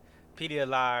like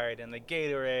Pedialyte and the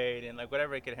Gatorade and like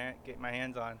whatever I could get my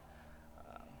hands on.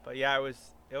 But yeah,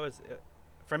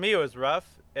 for me it was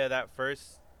rough that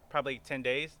first probably 10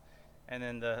 days, and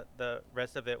then the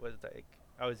rest of it was like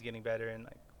I was getting better, and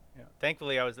like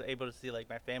thankfully I was able to see like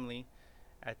my family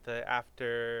at the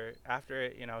after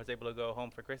it. I was able to go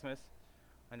home for Christmas,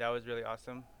 and that was really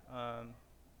awesome. I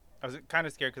was kind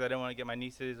of scared because I didn't want to get my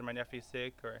nieces or my nephews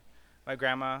sick, or my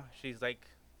grandma. She's like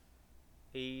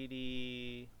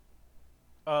 89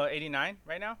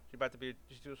 right now. She'll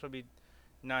be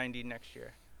 90 next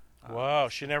year. Wow,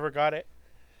 she never got it.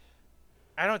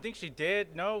 I don't think she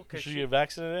did. No, because Did she get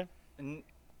vaccinated?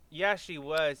 yeah, she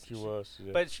was. She was.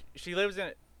 Yeah. But she lives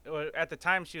at the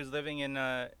time she was living in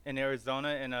Arizona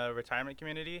in a retirement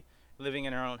community, living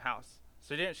in her own house.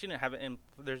 So she didn't have it.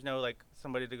 There's no like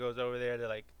somebody that goes over there to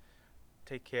like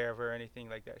take care of her or anything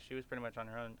like that. She was pretty much on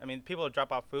her own. I mean, people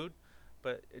drop off food,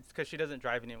 but it's because she doesn't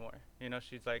drive anymore.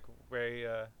 She's like very.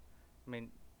 I mean,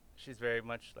 she's very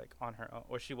much like on her own,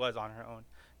 or she was on her own.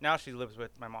 Now she lives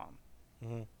with my mom.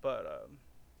 Mm-hmm. But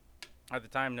at the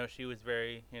time, no, she was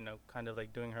very, kind of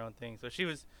like doing her own thing. So she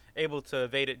was able to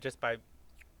evade it just by,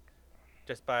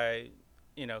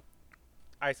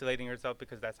 isolating herself,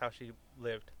 because that's how she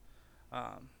lived.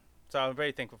 So I'm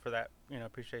very thankful for that.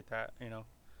 Appreciate that.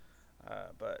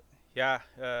 But yeah,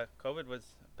 COVID was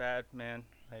bad, man.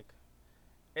 Like,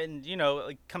 and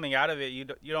like coming out of it, you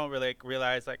don't really like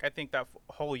realize. Like, I think that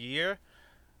whole year,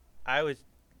 I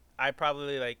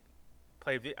probably like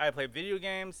I played video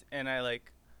games, and I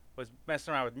like was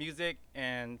messing around with music,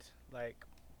 and like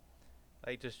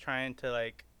just trying to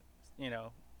like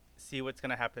see what's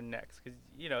gonna happen next, because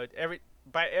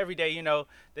every day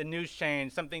the news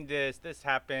changed, something this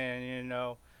happened,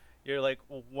 you're like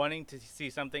wanting to see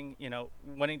something,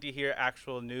 wanting to hear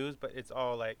actual news, but it's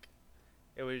all like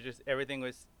it was just everything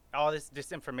was all this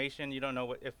disinformation. You don't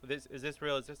know if this is this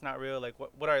real, is this not real, like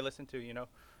what do I listen to,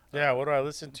 Yeah, what do I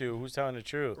listen to? Who's telling the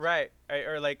truth? Right.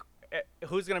 Or like,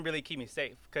 who's gonna really keep me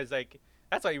safe? Because like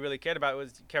that's all you really cared about,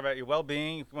 was care about your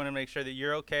well-being. You want to make sure that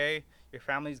you're okay, your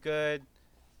family's good.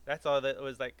 That's all that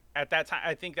was like at that time.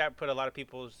 I think that put a lot of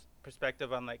people's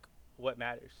perspective on like what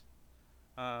matters.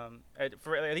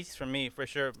 For at least for me, for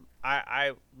sure,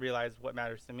 I realized what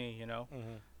matters to me,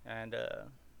 Hmm. and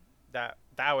that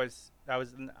was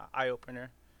an eye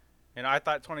opener. I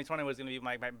thought 2020 was gonna be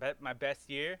my best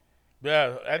year.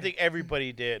 Yeah, I think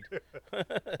everybody did.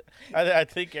 I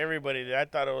think everybody did. I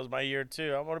thought it was my year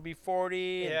too. I'm gonna be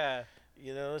 40, and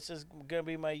Yeah, this is gonna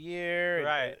be my year. And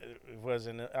right. it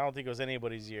wasn't. I don't think it was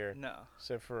anybody's year, No.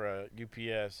 except for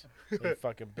UPS. They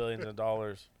fucking billions of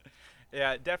dollars.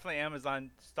 Yeah, definitely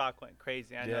Amazon stock went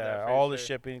crazy. I know that Yeah, for all sure. the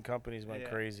shipping companies went Yeah,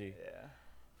 crazy. yeah,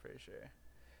 for sure.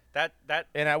 That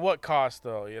And at what cost,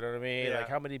 though? You know what I mean? Yeah. Like,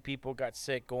 how many people got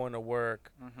sick going to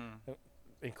work, Mhm.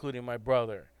 including my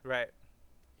brother, Right.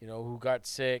 who got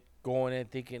sick going in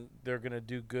thinking they're going to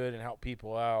do good and help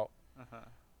people out. Uh-huh.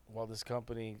 While these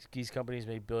companies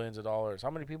made billions of dollars. How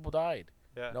many people died?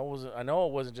 Yeah. No, I know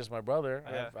it wasn't just my brother.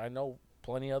 Yeah. I know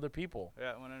plenty other people.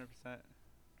 Yeah, 100%.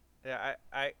 Yeah,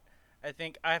 I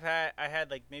think I had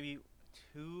like maybe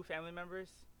two family members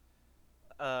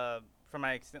from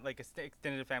my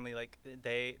extended family, like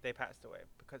they passed away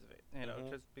because of it.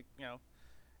 Mhm.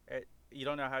 You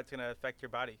don't know how it's going to affect your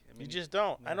body. I You mean, just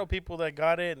don't. I yeah. know people that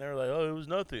got it and they're like, "Oh, it was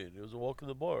nothing. It was a walk in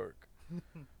the park."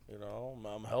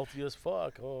 I'm healthy as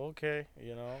fuck. Oh, okay.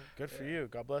 Good for Yeah. you.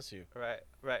 God bless you. Right,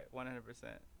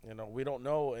 100%. We don't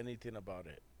know anything about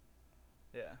it.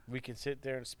 Yeah. We can sit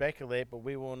there and speculate, but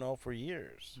we won't know for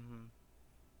years. Mhm.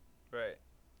 Right.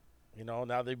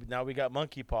 Now we got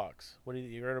monkeypox.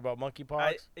 You heard about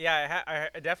monkeypox? I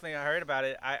definitely heard about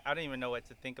it. I don't even know what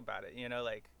to think about it.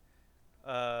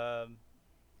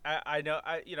 I know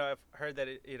I've heard that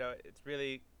it's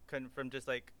really from just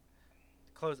like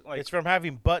close, like, It's from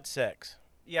having butt sex.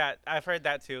 yeah, I've heard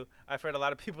that too. I've heard a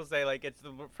lot of people say like it's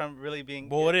from really being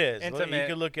Well, it is. You intimate.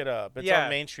 can look it up. It's Yeah. on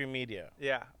mainstream media.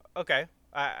 Yeah. Okay.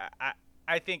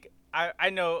 I think I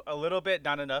know a little bit,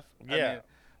 not enough. Yeah.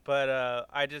 But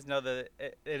I just know that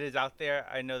it is out there.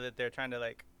 I know that they're trying to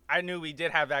like. I knew we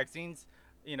did have vaccines,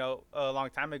 a long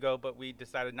time ago, but we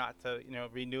decided not to,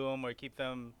 renew them or keep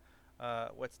them.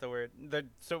 What's the word?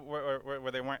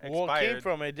 Where they weren't expired. Well, it came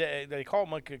from they call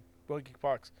it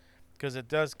monkeypox because it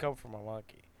does come from a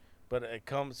monkey, but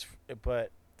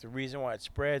But the reason why it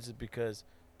spreads is because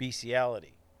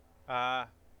bestiality, Uh,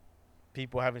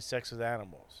 people having sex with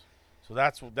animals. So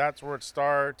that's where it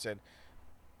starts, and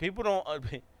people don't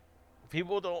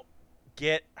people don't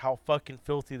get how fucking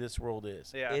filthy this world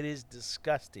is. Yeah. It is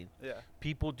disgusting. yeah.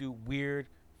 People do weird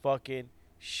fucking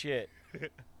shit.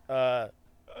 uh,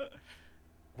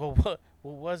 well, what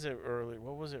was it earlier?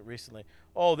 What was it recently?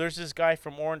 Oh, there's this guy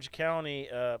from Orange County.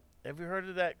 Have you heard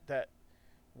of that?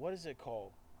 What is it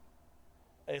called?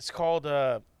 It's called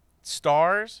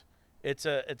Stars. It's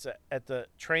a at the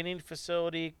training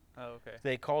facility. Oh, okay.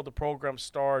 They call the program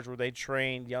Stars, where they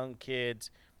train young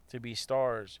kids to be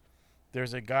stars.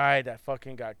 There's a guy that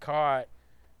fucking got caught.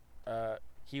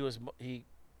 He was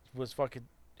fucking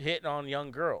hitting on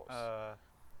young girls,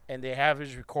 and they have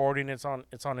his recording. It's on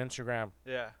Instagram.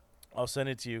 Yeah. I'll send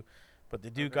it to you. But the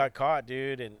dude Okay. got caught,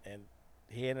 dude, and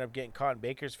he ended up getting caught in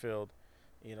Bakersfield.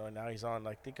 And now he's on,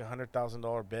 I think,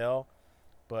 $100,000 bail.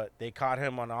 But they caught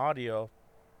him on audio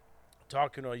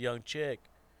talking to a young chick.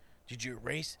 Did you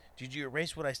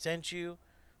erase what I sent you?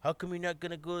 How come you're not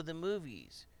gonna go to the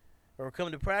movies? Or we're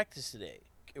coming to practice today?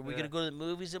 Are we Yeah. gonna go to the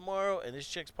movies tomorrow? And this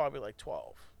chick's probably like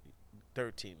 12,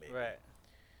 13 maybe. Right.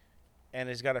 And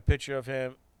it's got a picture of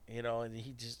him, and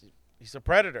he's a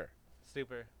predator.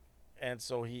 Super. And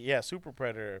so super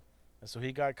predator. And so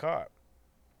he got caught.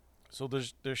 So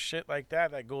there's shit like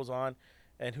that goes on,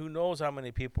 and who knows how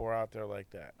many people are out there like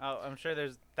that. Oh, I'm sure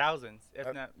there's thousands,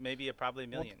 if not maybe probably a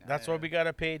million. Well, that's why we got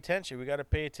to pay attention. We got to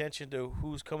pay attention to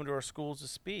who's coming to our schools to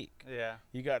speak. Yeah.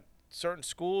 You got certain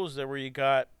schools where you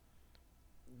got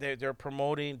they're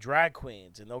promoting drag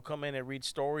queens, and they'll come in and read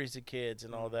stories to kids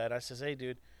and all that. I says, hey,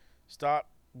 dude, stop.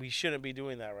 We shouldn't be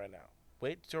doing that right now.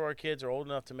 Wait till our kids are old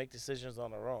enough to make decisions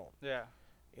on their own. Yeah.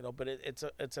 But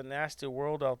it's a nasty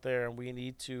world out there, and we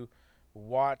need to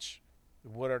watch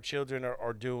what our children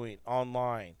are doing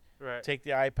online. Right. Take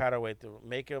the iPad away.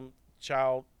 Make them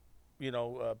child,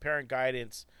 parent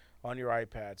guidance on your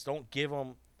iPads. Don't give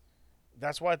them.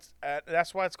 That's why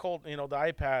it's called, the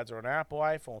iPads or an Apple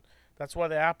iPhone. That's why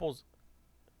the Apple's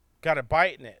got a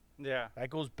bite in it. Yeah. That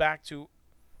goes back to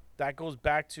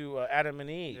Adam and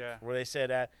Eve, Yeah. where they said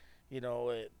that,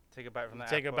 Take a bite from the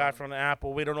take apple. it back from the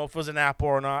apple. We don't know if it was an apple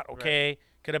or not. Okay,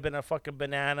 could have been a fucking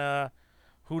banana.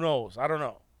 Who knows? I don't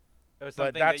know. It was But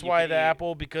something that's that you why could the eat.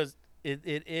 apple, because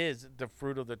it is the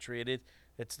fruit of the tree.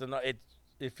 It's the it.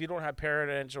 If you don't have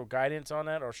parental guidance on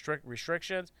that or strict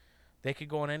restrictions, they could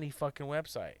go on any fucking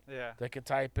website. Yeah. They could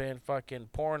type in fucking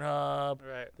Pornhub.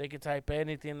 Right. They could type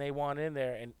anything they want in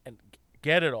there and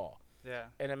get it all. Yeah.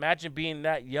 And imagine being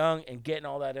that young and getting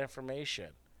all that information.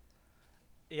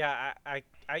 Yeah.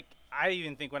 I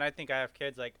even think when I think I have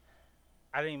kids, like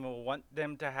I don't even want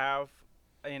them to have,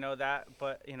 that.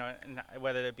 But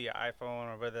whether it be an iPhone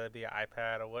or whether it be an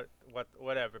iPad or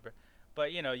whatever.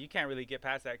 But you can't really get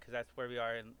past that because that's where we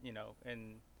are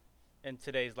in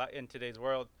today's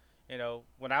world.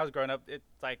 When I was growing up, it's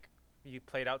like you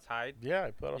played outside. Yeah,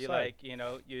 I put You outside. like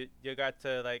you got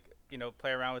to like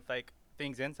play around with like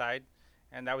things inside,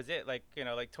 and that was it. Like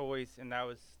like toys, and that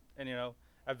was and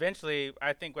eventually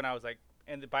I think when I was like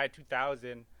by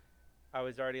 2000, I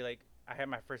was already like I had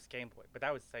my first Game Boy, but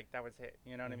that was it.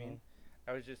 You know what I mean?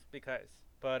 That was just because.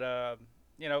 But I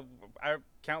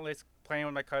countless playing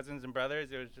with my cousins and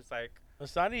brothers. It was just like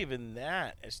It's not even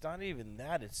that. It's not even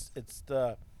that. It's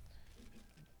the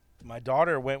my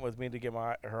daughter went with me to get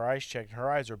her eyes checked. Her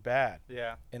eyes are bad,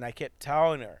 yeah, and I kept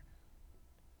telling her,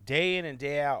 day in and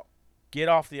day out, get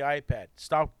off the iPad.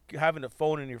 Stop having the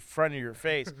phone in your front of your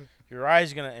face. Your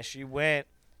eyes gonna. And she went,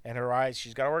 and her eyes.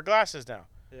 She's got to wear glasses now.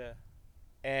 yeah,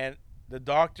 And the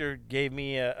doctor gave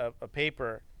me a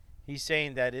paper. He's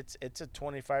saying that it's a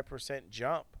 25%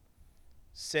 jump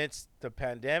since the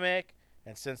pandemic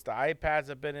and since the iPads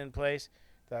have been in place.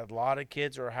 That a lot of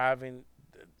kids are having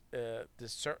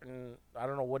this certain, I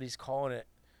don't know what he's calling it.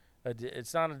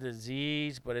 It's not a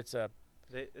disease, but it's a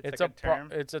it's like a term.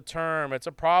 it's a term. It's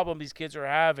a problem these kids are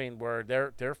having where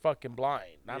they're fucking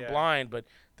blind. Not Yeah. blind, but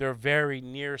they're very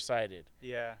nearsighted.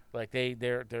 Yeah, Like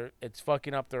they're it's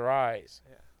fucking up their eyes.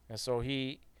 Yeah. And so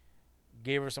he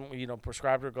gave her some,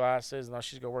 prescribed her glasses. Now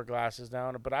she's gonna wear glasses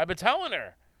now. But I've been telling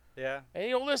her, yeah,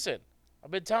 hey, listen,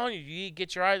 I've been telling you, you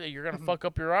get your eyes, you're gonna fuck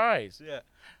up your eyes. yeah,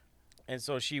 And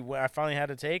so I finally had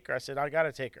to take her. I said, I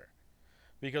gotta take her,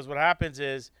 because what happens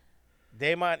is,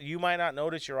 you might not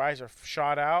notice your eyes are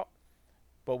shot out,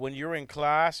 but when you're in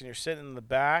class and you're sitting in the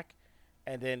back,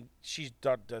 and then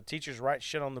the teacher's writing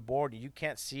shit on the board and you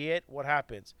can't see it, what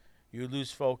happens? You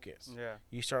lose focus. yeah.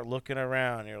 You start looking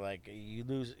around. You're like, you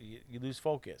lose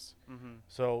focus. Mhm.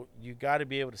 So you got to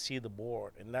be able to see the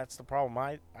board, and that's the problem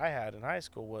I had in high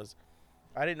school was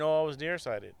I didn't know I was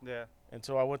nearsighted Yeah.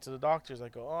 until I went to the doctors. I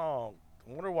go, oh,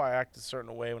 I wonder why I acted a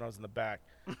certain way when I was in the back.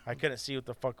 I couldn't see what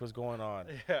the fuck was going on.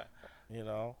 Yeah. You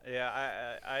know?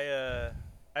 Yeah,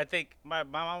 I think my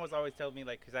mom was always telling me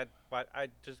like, cause I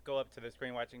just go up to the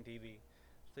screen watching TV.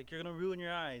 It's like you're gonna ruin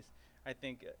your eyes. I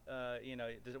think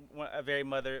there's a very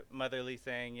motherly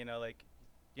saying, like,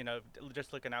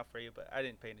 just looking out for you. But I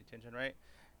didn't pay any attention, right?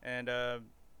 And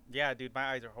yeah, dude,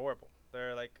 my eyes are horrible.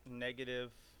 They're like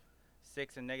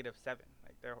 -6 and -7.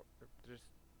 Like they're just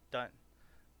done.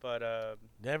 But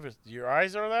Never. Your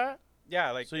eyes are that?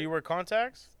 yeah, like So you wear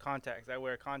contacts? contacts. I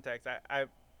wear contacts.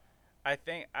 I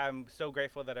think I'm so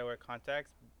grateful that I wear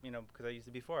contacts, because I used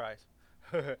to be 4 eyes.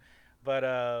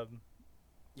 But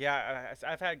yeah,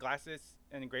 I've had glasses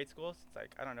in grade school since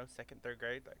like I don't know, second, third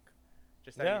grade, like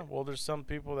just that Yeah. year. Well, there's some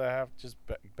people that have just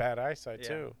bad eyesight Yeah.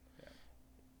 too. Yeah.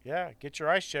 Yeah. Get your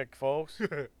eyes checked, folks.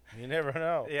 You never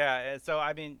know. Yeah, and so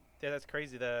I mean, yeah, that's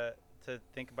crazy to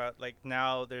think about. Like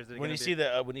now, there's When you see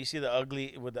the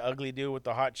ugly dude with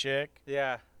the hot chick,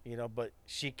 yeah, but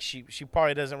she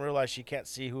probably doesn't realize she can't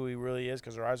see who he really is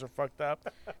because her eyes are fucked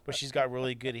up, but she's got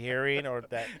really good hearing, or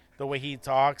that the way he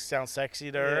talks sounds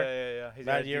sexy to her. yeah. He's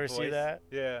Now, got a do you ever deep see voice. that?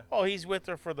 Yeah. Oh, he's with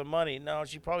her for the money. No,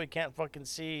 she probably can't fucking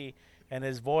see, and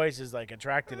his voice is like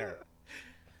attracting her.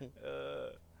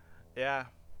 Yeah,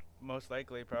 most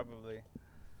likely, probably.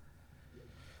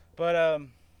 But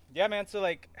yeah, man. So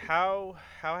like, how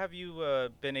have you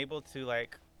been able to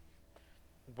like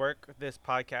work this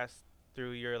podcast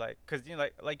through your like? Because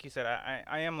like you said,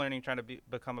 I am learning, trying to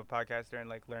become a podcaster and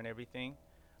like learn everything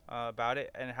about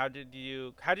it. And how did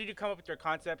you come up with your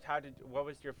concept? What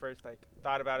was your first like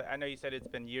thought about it? I know you said it's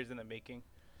been years in the making,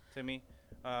 to me.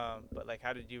 But like,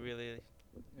 how did you really?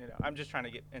 I'm just trying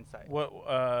to get insight.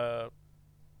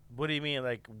 What do you mean?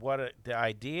 Like the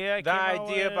idea? The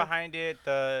idea behind it,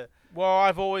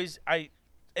 Well,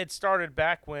 it started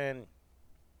back when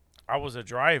I was a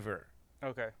driver.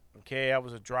 okay. Okay, I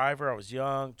was a driver. I was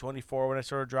young, 24 when I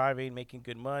started driving, making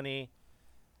good money.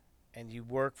 And you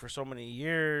work for so many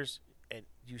years, and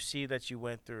you see that you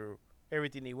went through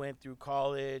everything you went through,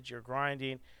 college, you're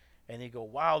grinding, and you go,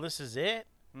 wow, this is it?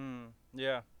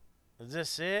 Yeah. Is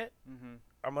this it? Mhm.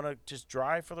 I'm going to just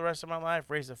drive for the rest of my life,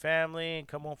 raise a family, and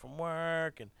come home from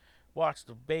work, and watch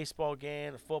the baseball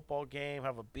game, the football game,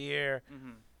 have a beer.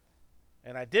 Mhm.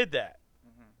 And I did that.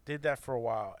 Mhm. Did that for a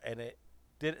while, and it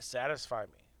didn't satisfy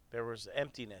me. There was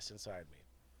emptiness inside me,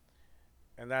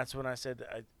 and that's when I said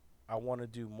I want to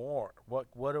do more. What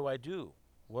do I do?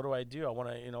 What do I do? I want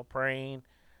to praying,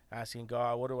 asking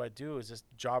God, what do I do? Is this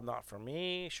job not for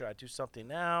me? Should I do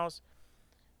something else?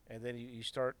 And then you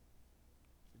start,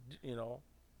 you know,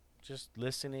 just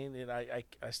listening. And I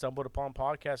stumbled upon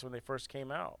podcasts when they first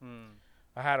came out. Mm.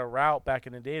 I had a route back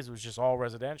in the days. It was just all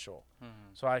residential,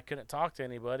 Mhm. so I couldn't talk to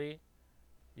anybody.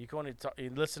 You can only you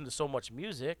listen to so much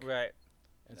music, Right.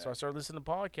 and so I started listening to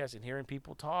podcasts and hearing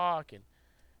people talk, and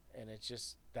it's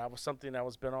just that was something that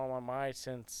was been on my mind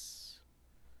since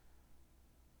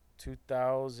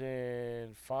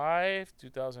 2005,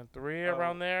 2003, Oh.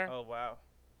 around there. Oh wow.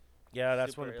 Yeah,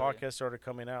 that's when Super the early. podcast started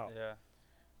coming out, Yeah.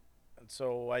 and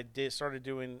so I did started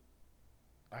doing.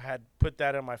 I had put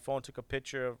that in my phone, took a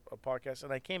picture of a podcast,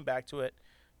 and I came back to it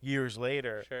years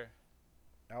later. Sure.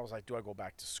 I was like, do I go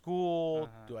back to school?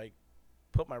 Uh-huh. Do I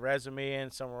put my resume in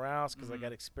somewhere else because I Mhm.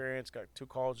 got experience, got 2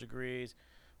 college degrees?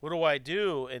 What do I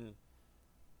do? And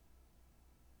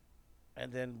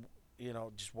then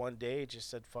just one day, just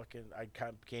said fucking. I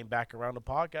came back around the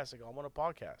podcast. I go, I'm on a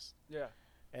podcast, Yeah.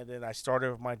 and then I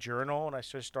started with my journal and I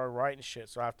just started writing shit.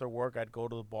 So after work, I'd go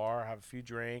to the bar, have a few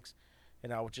drinks,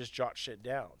 and I would just jot shit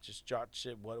down. Just jot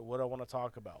shit. What I want to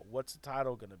talk about. What's the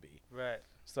title gonna be? Right.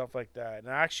 Stuff like that. And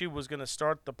I actually was gonna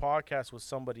start the podcast with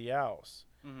somebody else,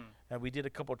 Mhm. and we did a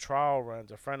couple trial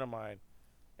runs. A friend of mine,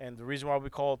 and the reason why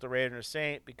we call it the Raider and the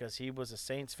Saint because he was a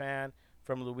Saints fan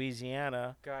from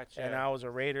Louisiana, Gotcha. and I was a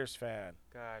Raiders fan.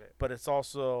 Got it. But it's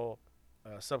also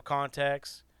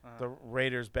subcontext. Uh-huh. The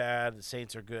Raiders bad, the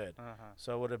Saints are good. Uh-huh.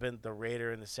 So it would have been the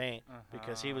Raider and the Saint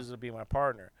because he Uh-huh. was going to be my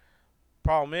partner.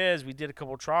 Problem is, we did a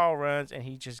couple trial runs and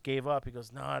he just gave up. He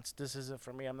goes, "No, this isn't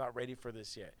for me. I'm not ready for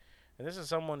this yet." And this is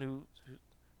someone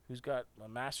who's got a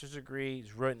master's degree.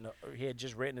 He had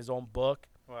just written his own book,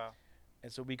 Wow.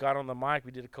 and so we got on the mic.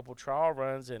 We did a couple trial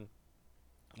runs, and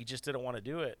he just didn't want to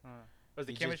do it. Was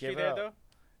the He just chemistry gave there up. though?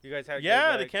 You guys had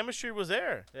Yeah, good, the like, chemistry was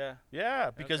there. yeah.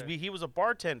 Yeah, because Okay. he was a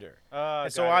bartender.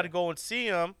 And so got I'd it. go and see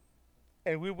him,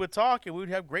 and we would talk, and we would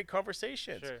have great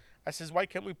conversations. Sure. I says, "Why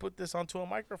can't we put this onto a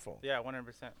microphone?" Yeah,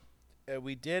 100%. And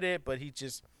we did it, but he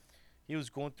was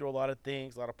going through a lot of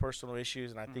things, a lot of personal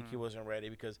issues, and I think he Mhm. wasn't ready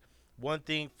because one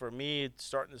thing for me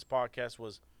starting this podcast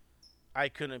was I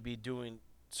couldn't be doing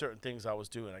certain things I was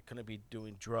doing. I couldn't be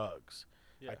doing drugs.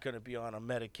 Yeah. I couldn't be on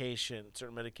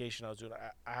certain medication I was doing.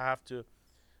 I have to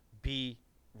be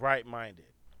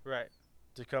right-minded Right.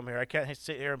 to come here. I can't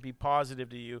sit here and be positive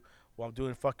to you while I'm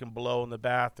doing fucking blow in the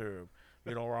bathroom,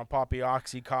 or I'm popping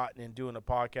Oxycontin and doing a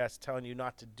podcast telling you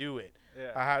not to do it.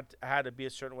 Yeah. I had to be a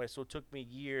certain way. So it took me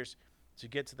years to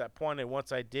get to that point. And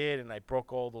once I did, and I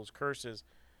broke all those curses,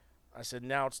 I said,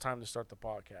 now it's time to start the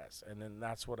podcast. And then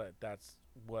that's what I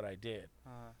did.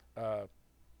 Uh-huh.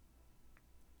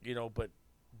 But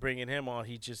bringing him on,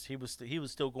 he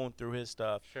was still going through his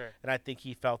stuff, Sure. and I think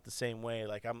he felt the same way.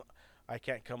 Like I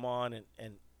can't come on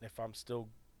and if I'm still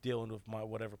dealing with my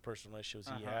whatever personal issues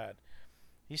he Uh-huh. had.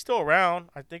 He's still around.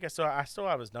 I think I still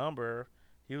have his number.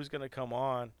 He was gonna come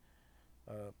on,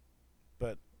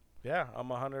 but yeah, I'm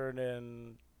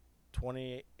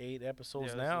 128 episodes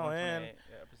Yeah, this is now, and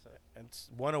 128 episode. it's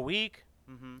one a week.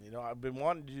 Mhm. I've been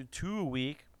wanting to do 2 a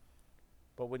week,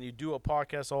 but when you do a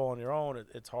podcast all on your own,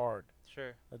 it's hard.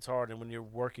 Sure. It's hard, and when you're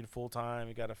working full time,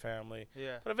 you got a family.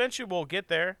 Yeah. But eventually, we'll get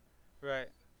there. Right.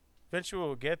 Eventually,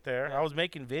 we'll get there. Yeah. I was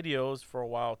making videos for a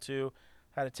while too.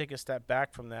 Had to take a step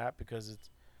back from that because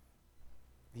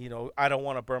I don't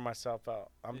want to burn myself out.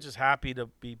 I'm just happy to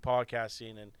be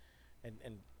podcasting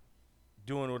and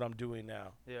doing what I'm doing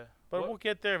now. Yeah. But What- we'll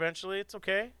get there eventually. It's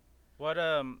okay. What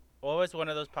was one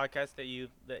of those podcasts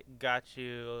that got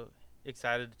you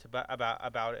excited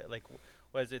about it? Like,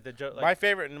 was it the Joe? Like, my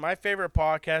favorite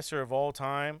podcaster of all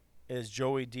time is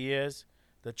Joey Diaz,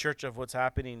 The Church of What's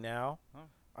Happening Now. Oh.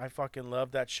 I fucking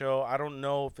love that show. I don't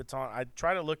know if it's on. I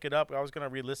try to look it up. I was gonna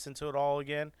re-listen to it all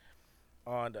again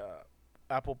on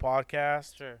Apple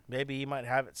Podcast. Sure. Maybe he might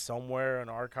have it somewhere in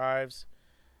archives,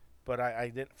 but I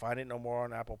didn't find it no more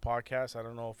on Apple Podcasts. I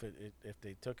don't know if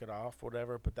they took it off,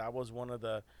 whatever. But that was one of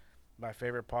my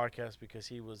favorite podcasts because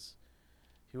he was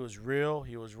real,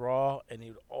 he was raw, and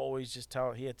he would always just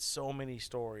tell. He had so many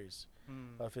stories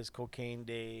of his cocaine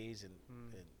days and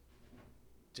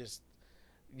just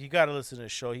you got to listen to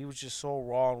his show. He was just so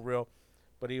raw and real,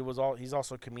 but he's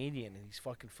also a comedian and he's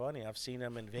fucking funny. I've seen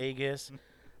him in Vegas.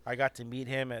 I got to meet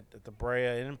him at the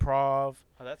Brea Improv,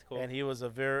 Oh, that's cool. and he was a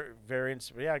very very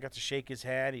I got to shake his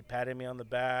hand. He patted me on the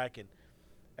back and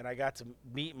I got to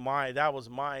meet that was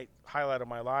my highlight of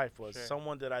my life was Sure.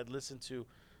 someone that I'd listened to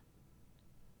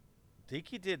think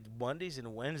he did Mondays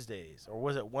and Wednesdays, or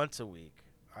was it once a week?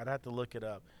 I'd have to look it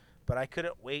up. But I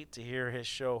couldn't wait to hear his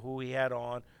show, who he had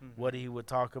on, what he would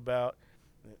talk about.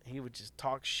 He would just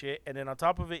talk shit, and then on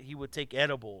top of it, he would take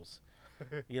edibles.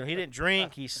 He didn't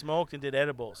drink; he smoked and did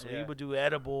edibles. So he Yeah. would do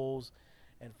edibles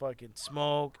and fucking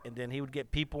smoke, and then he would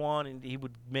get people on, and he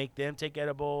would make them take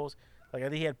edibles. Like I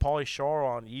think he had Pauly Shore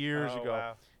on years Oh ago,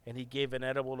 wow. and he gave an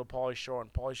edible to Pauly Shore,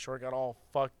 and Pauly Shore got all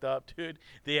fucked up, dude.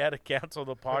 They had to cancel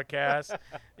the podcast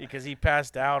because he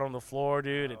passed out on the floor,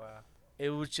 dude. Oh And wow. it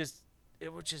was just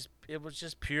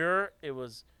pure. It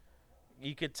was,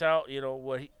 you could tell,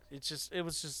 what he.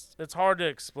 It's hard to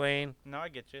explain, No, I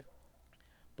get you.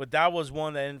 but that was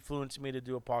one that influenced me to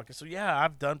do a podcast. So yeah,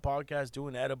 I've done podcasts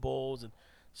doing edibles and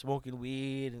smoking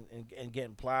weed and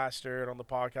getting plastered on the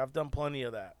podcast. I've done plenty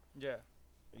of that. Yeah.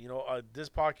 This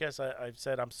podcast, I've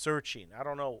said I'm searching. I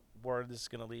don't know where this is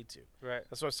going to lead to. Right.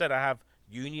 That's what I said. I have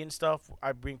union stuff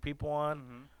I bring people on,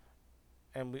 Mm-hmm.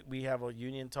 and we have a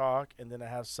union talk, and then I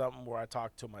have something where I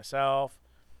talk to myself,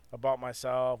 about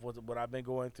myself, what I've been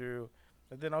going through,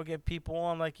 and then I'll get people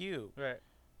on like you. Right.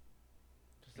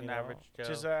 Just you an know? average Joe.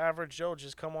 Just an average Joe,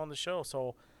 just come on the show.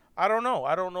 So I don't know.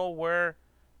 I don't know where.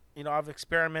 I've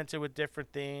experimented with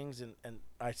different things, and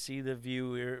I see the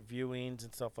viewings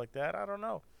and stuff like that. I don't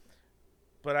know.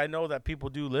 But I know that people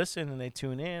do listen and they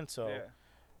tune in. So,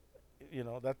 Yeah.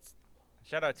 That's.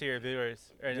 Shout out to your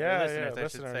viewers or Yeah, listeners, I should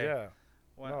listeners, say. yeah.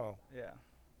 One- No. Yeah.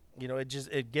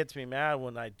 It gets me mad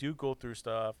when I do go through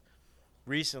stuff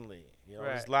recently. This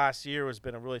Right. last year has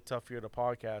been a really tough year to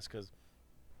podcast because,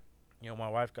 my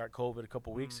wife got COVID a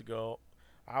couple weeks Mhm. ago.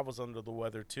 I was under the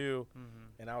weather too.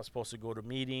 Mm-hmm. And I was supposed to go to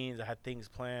meetings. I had things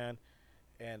planned,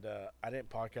 and I didn't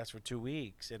podcast for 2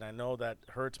 weeks. And I know that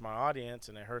hurts my audience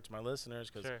and it hurts my listeners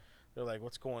because Sure. they're like,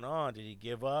 "What's going on? Did he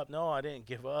give up?" No, I didn't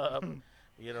give up.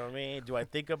 You know what I mean? Do I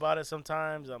think about it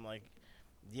sometimes? I'm like,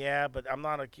 yeah, but I'm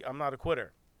not a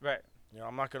quitter. Right.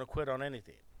 I'm not gonna quit on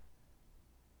anything.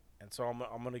 And so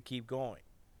I'm gonna keep going,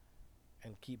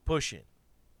 and keep pushing,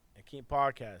 and keep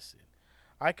podcasting.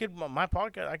 My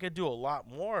podcast. I could do a lot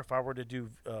more if I were to do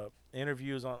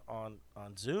interviews on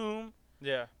Zoom,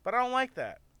 Yeah. but I don't like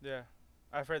that. Yeah.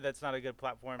 I've heard that's not a good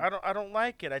platform. I don't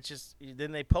like it.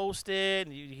 Then they post it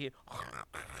and you hear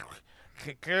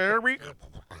Gary.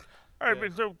 I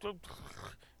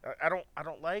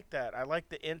don't like that. I like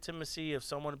the intimacy of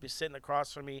someone be sitting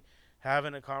across from me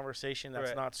having a conversation that's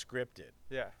Right. not scripted.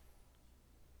 Yeah.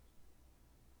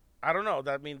 I don't know.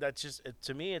 That's just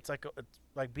to me. It's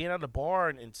like being at a bar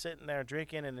and sitting there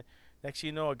drinking, and next thing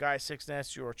you know, a guy sits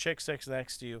next to you or a chick sits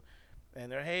next to you,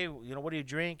 and they're, hey, what do you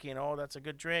drink? Oh, that's a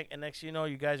good drink. And next thing you know,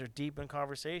 you guys are deep in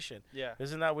conversation. Yeah.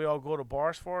 Isn't that what we all go to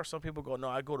bars for? Some people go, no,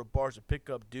 I go to bars to pick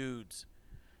up dudes.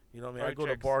 You know what I mean? Or I go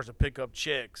to chicks. bars to pick up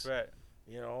chicks. Right.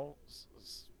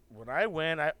 When I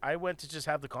went, I went to just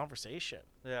have the conversation.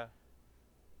 Yeah.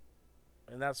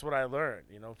 And that's what I learned,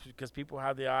 because people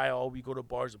have the eye, oh, we go to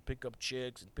bars to pick up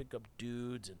chicks and pick up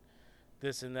dudes and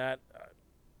this and that.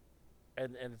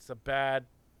 And it's a bad,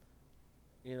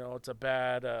 it's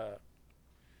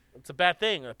a bad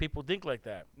thing. People think like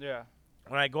that. Yeah.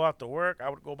 When I go out to work, I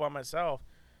would go by myself.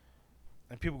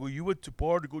 And people go, you went to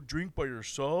bar to go drink by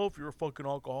yourself? You're a fucking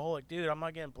alcoholic. Dude, I'm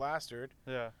not getting plastered.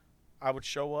 Yeah. I would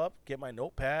show up, get my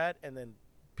notepad, and then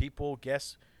people would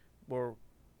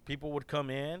come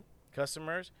in,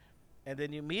 customers, and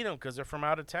then you meet them because they're from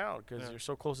out of town because you're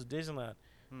so close to Disneyland.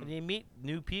 And you meet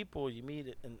new people, you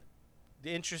meet the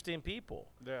interesting people.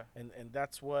 Yeah. And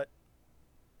that's what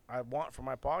I want for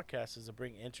my podcast, is to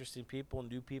bring interesting people,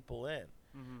 new people in.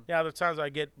 Mm-hmm. Yeah, other times I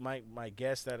get my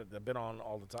guests that have been on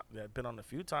all the time, that have been on a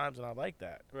few times, and I like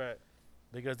that Right.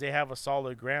 because they have a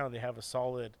solid ground, they have a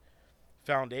solid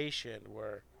foundation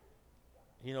where,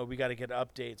 we got to get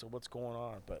updates of what's going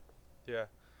on. But Yeah.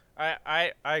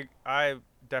 I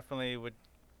definitely would,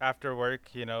 after work,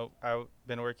 I've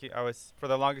been working. For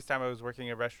the longest time, I was working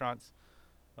at restaurants,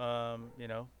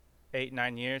 8,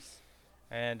 9 years.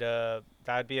 And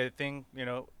that'd be a thing,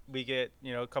 we get,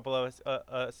 a couple of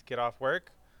us get off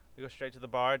work. We go straight to the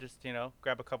bar, just,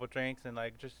 grab a couple drinks and,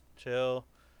 like, just chill,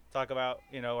 talk about,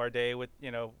 our day with,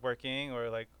 working, or,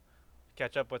 like,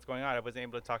 catch up what's going on. I wasn't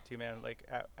able to talk to you, man, like,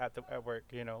 at work,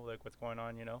 like, what's going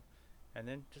on, and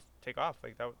then just take off.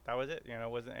 Like, that was it, it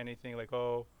wasn't anything like,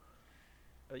 it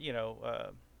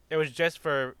was just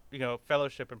for,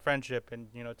 fellowship and friendship and,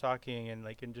 talking and,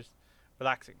 like, and just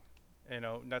relaxing,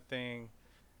 nothing.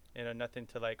 Nothing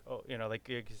to like, like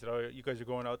you said, oh, you guys are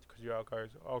going out because you're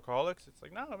alcoholics. It's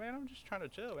like, no, man, I'm just trying to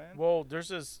chill, man. well, there's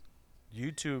this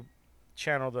YouTube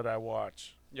channel that I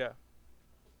watch. Yeah.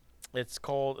 It's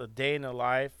called A Day in the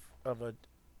Life of a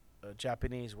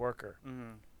Japanese Worker.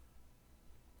 Mm-hmm.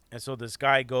 And so this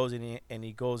guy goes and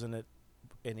he goes in it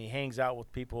and he hangs out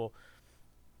with people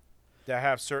that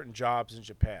have certain jobs in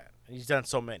Japan. He's done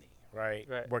so many, right?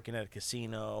 Right. Working at a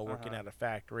casino, Uh working huh. at a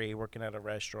factory, working at a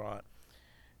restaurant,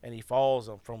 and he follows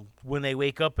them from when they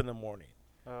wake up in the morning,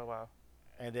 Oh wow.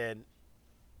 and then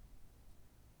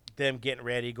them getting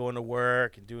ready, going to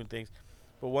work, and doing things.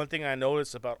 But one thing I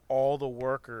noticed about all the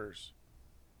workers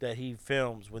that he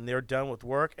films when they're done with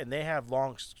work, and they have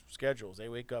long schedules. They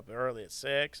wake up early at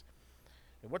 6.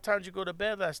 And what time did you go to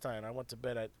bed last night? I went to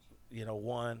bed at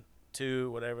 1,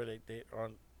 2, whatever. They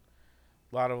on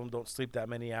a lot of them don't sleep that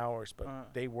many hours, but Uh.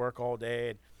 they work all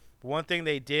day. And one thing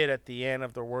they did at the end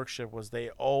of their work shift was they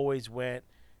always went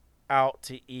out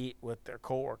to eat with their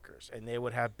coworkers, and they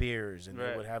would have beers, and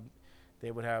Right.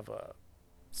 they would have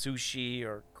sushi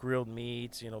or grilled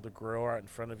meats. The grill right in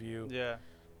front of you. Yeah.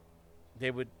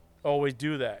 They would always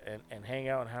do that and hang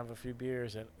out and have a few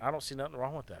beers, and I don't see nothing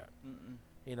wrong with that. Mm-mm.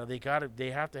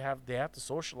 They have to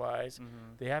socialize.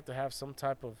 Mhm. They have to have some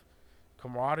type of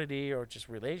camaraderie or just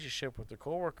relationship with their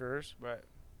coworkers. Right.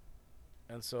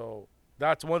 And so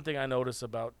that's one thing I notice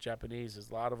about Japanese is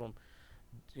a lot of them,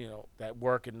 that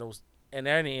work in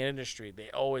any industry,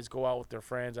 they always go out with their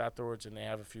friends afterwards and they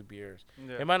have a few beers.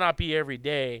 Yeah. It might not be every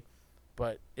day,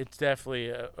 but it's definitely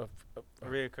A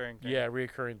reoccurring thing. yeah,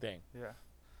 reoccurring thing. Yeah.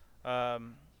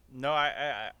 No,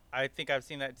 I think I've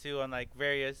seen that too on like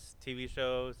various TV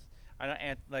shows. I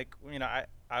know, like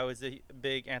I was a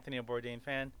big Anthony Bourdain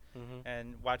fan, Hmm.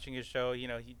 and watching his show,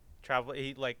 he travel.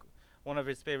 He like one of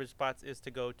his favorite spots is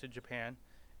to go to Japan,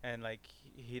 and like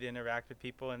he'd interact with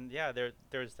people, and yeah,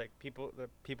 there's like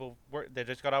people work. They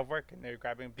just got off work and they're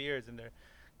grabbing beers and they're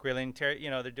grilling.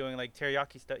 They're doing like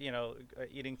teriyaki stuff.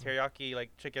 Eating teriyaki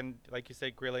like chicken, like you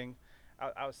said, grilling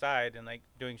outside and like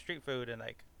doing street food and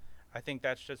like I think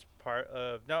that's just part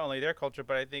of not only their culture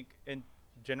but I think in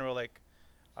general like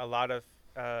a lot of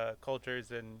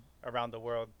cultures and around the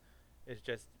world is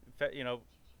just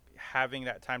having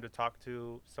that time to talk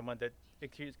to someone that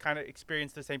kind of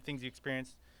experienced the same things you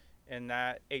experienced in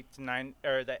that 8 to 9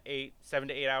 or that 7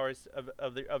 to 8 hours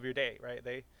of your day, right?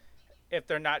 They if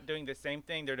they're not doing the same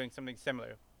thing, they're doing something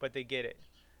similar, but they get it.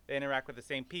 They interact with the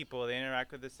same people. They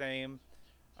interact with the same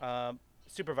um,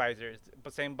 supervisors,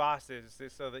 but same bosses,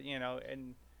 so that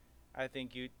and I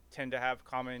think you tend to have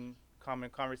common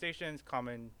conversations,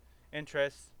 common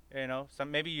interests. Some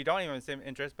maybe you don't even have the same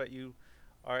interests, but you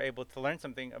are able to learn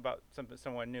something about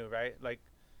someone new, right? Like,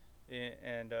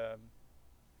 and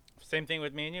same thing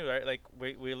with me and you, right? Like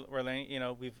we're learning,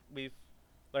 we've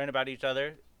learned about each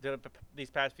other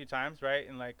these past few times, right?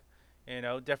 And like,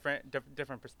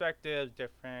 different perspectives,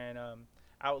 different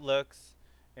outlooks,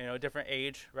 different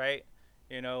age, right?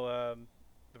 You know,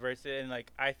 versus and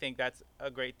like I think that's a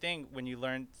great thing when you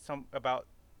learn some about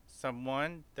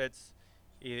someone that's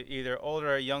either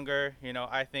older or younger.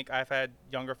 I think I've had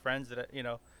younger friends that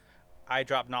I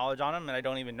drop knowledge on them and I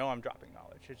don't even know I'm dropping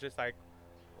knowledge. It's just like,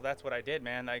 well, that's what I did,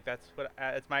 man. Like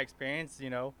it's my experience.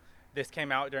 This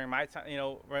came out during my time.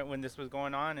 Right when this was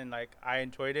going on, and like I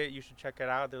enjoyed it. You should check it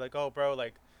out. They're like, oh, bro,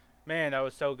 like, man, that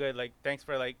was so good. Like, thanks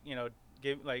for like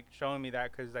showing me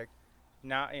that because like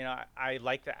now I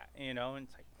like that. And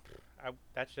it's like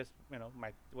that's just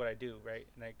my what I do, right?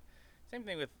 And like same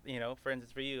thing with for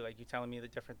instance for you, like you telling me the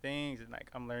different things, and like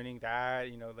I'm learning that.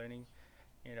 Learning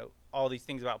all these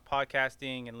things about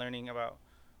podcasting and learning about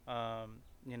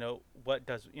what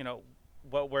does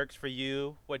what works for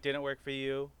you, what didn't work for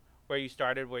you, where you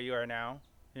started, where you are now,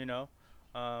 you know,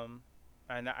 um,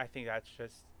 and I think that's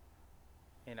just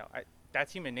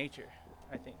that's human nature.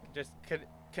 I think just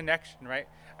connection, right?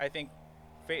 I think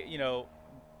fa- you know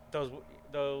those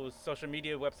those social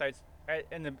media websites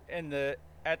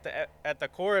at the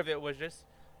core of it was just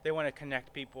they want to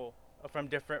connect people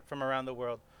from around the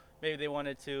world. Maybe they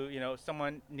wanted to,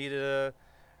 someone needed a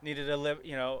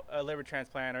liver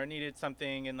transplant or needed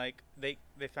something, and like they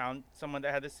found someone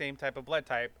that had the same type of blood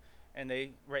type, and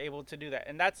they were able to do that.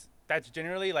 And that's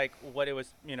generally like what it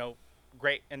was,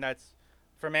 great, and that's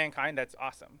for mankind that's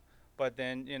awesome. But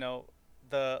then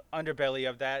the underbelly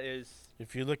of that is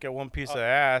If you look at one piece uh, of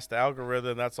ass, the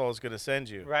algorithm, that's all it's going to send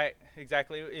you. right,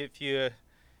 exactly. If you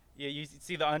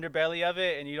see the underbelly of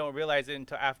it and you don't realize it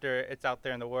until after it's out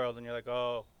there in the world and you're like,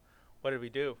 oh, what did we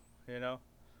do, you know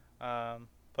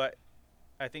but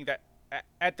I think that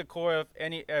at the core of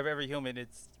every human,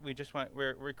 it's we just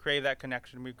we crave that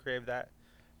connection, we crave that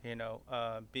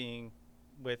being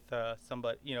with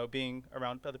somebody, being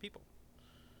around other people.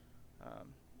 um,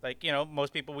 like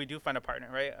most people, we do find a partner,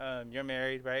 right? You're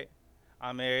married, right?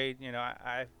 I'm married.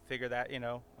 I figure that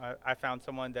I found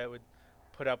someone that would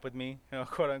put up with me,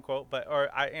 quote unquote. But or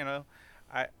I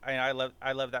I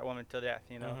love that woman to death.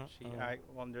 You know, Mm-hmm. she Mm-hmm. I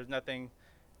well, there's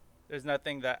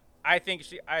nothing that I think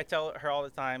she I tell her all the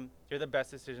time. You're the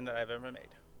best decision that I've ever made.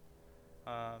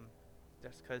 Um,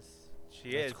 just because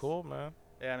she That's is. cool, man.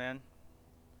 Yeah, man.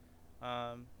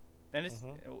 Um, and it's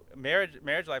Mm-hmm.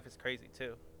 marriage life is crazy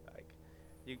too. Like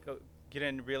you go get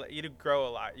in real you do grow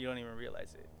a lot. You don't even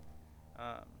realize it.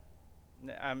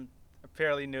 I'm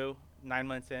fairly new, 9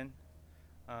 months in.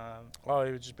 Um, Oh,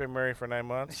 you've just been married for 9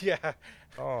 months. yeah,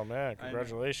 Oh man, I know.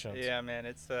 congratulations. Yeah, man.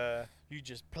 It's You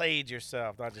just played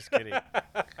yourself. Not just kidding.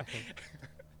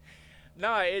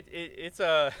 no, it's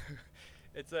a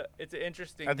it's an I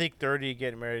interesting. think 30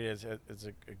 getting married is a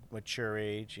mature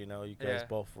age. You know, you guys Yeah,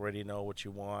 both already know what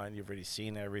you want. You've already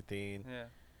seen everything. yeah.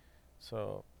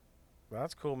 So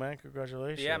that's cool, man. But yeah,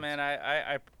 Congratulations. man.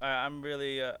 I'm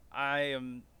really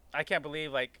I can't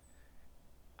believe like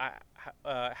I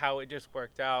how it just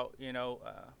worked out.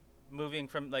 Moving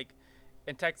from like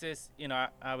in Texas,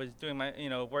 I was doing my,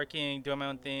 working, doing my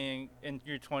own thing. In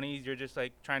your 20s, you're just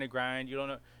like trying to grind. You don't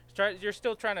know. You're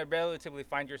still trying to relatively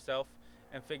find yourself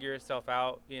and figure yourself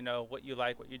out. You know what you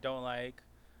like, what you don't like,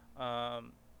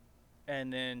 um,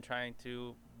 and then trying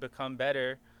to become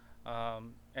better.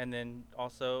 And then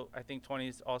also, I think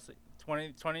 20s also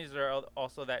 20s are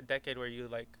also that decade where you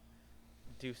like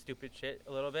do stupid shit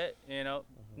a little bit. Hmm.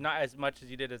 Not as much as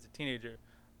you did as a teenager,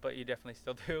 but you definitely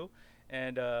still do.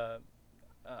 And um,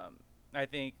 I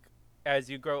think as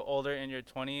you grow older in your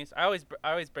 20s, I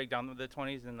always break down the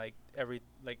 20s in like every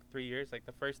like 3 years. Like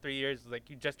the first 3 years is like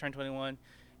you just turned 21,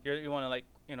 you want to like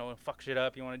fuck shit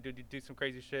up, you want to do some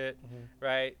crazy shit, Hmm.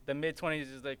 right? The mid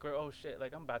 20s is like oh shit,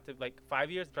 like I'm about to like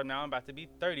 5 years from now I'm about to be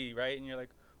 30, right? And you're like,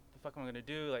 what the fuck am I gonna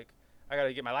do? Like I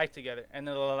gotta get my life together. And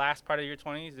then the last part of your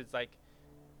 20s, it's like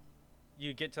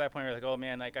you get to that point where you're like, oh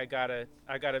man, like I gotta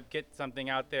get something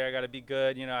out there. I gotta be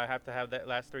good. I have to have that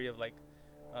last three of like,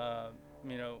 um,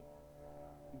 you know,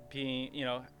 being,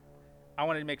 I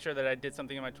wanted to make sure that I did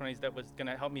something in my 20s that was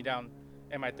gonna help me down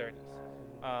in my 30s.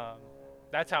 Um,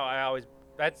 that's how I always.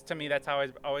 That's to me. That's how I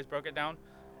always broke it down.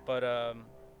 But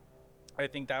I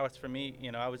think that was for me.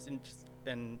 I was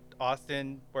in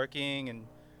Austin working and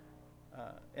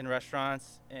in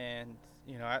restaurants, and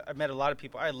I met a lot of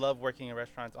people. I love working in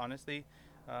restaurants, honestly,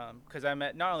 because I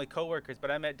met not only coworkers, but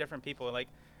I met different people. Like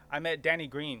I met Danny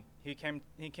Green. He came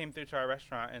through to our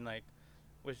restaurant and like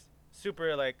was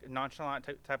super like nonchalant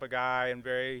type of guy and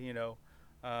very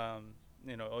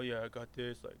oh yeah I got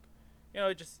this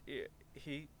like just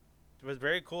he was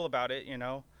very cool about it.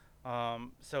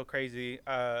 So crazy.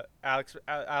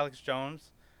 Alex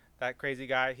Jones, that crazy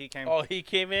guy. He came. Oh, he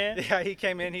came in. Yeah, he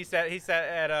came in. He sat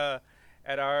at our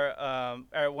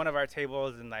at one of our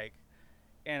tables and like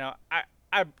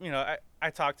I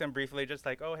talked to him briefly, just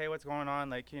like, oh hey, what's going on?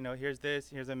 Like here's this,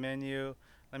 here's a menu.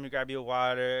 Let me grab you a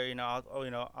water.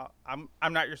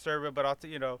 I'm not your server, but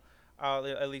I'll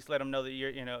at least let them know that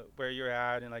you're where you're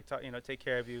at and like take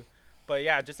care of you. But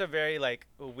yeah, just a very like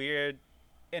weird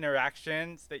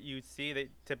interactions that you see that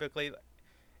typically,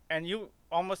 and you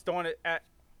almost don't want to at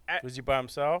Was he by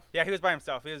himself? yeah, he was by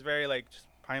himself. He was very like just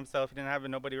by himself. He didn't have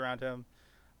nobody around him.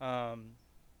 Um,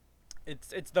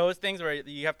 it's those things where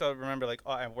you have to remember like,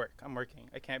 oh, I'm working.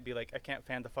 I can't be like I can't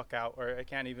fan the fuck out, or I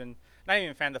can't even not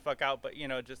even fan the fuck out, but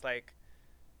just like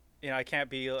I can't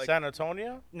be like San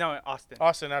Antonio? no, Austin.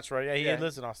 Austin, that's right. Yeah, he Yeah,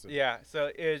 lives in Austin. yeah. So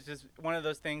it was just one of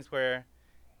those things where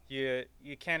you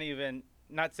can't even,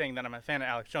 not saying that I'm a fan of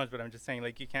Alex Jones, but I'm just saying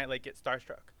like you can't like get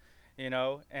starstruck, and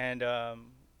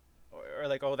or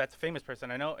like, oh, that's a famous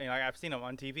person. I know, I've seen him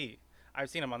on TV. I've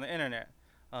seen him on the internet.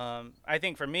 I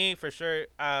think for me, for sure,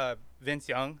 Vince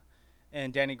Young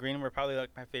and Danny Green were probably like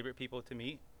my favorite people to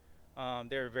meet.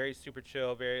 They were very super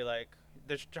chill, very like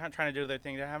they're trying to do their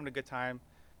thing. They're having a good time.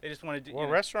 They just want to do, What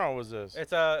restaurant was this?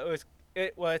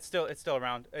 it's still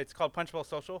around. It's called Punchbowl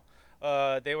Social.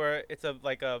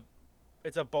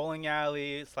 It's a bowling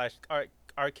alley slash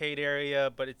arcade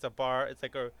area, but it's a bar. It's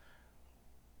like a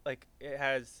like it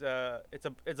has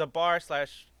it's a bar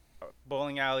slash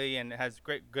bowling alley, and it has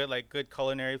good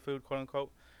culinary food, quote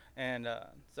unquote. And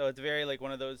so it's very like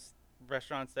one of those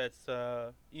restaurants that's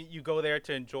you go there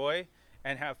to enjoy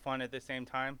and have fun at the same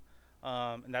time.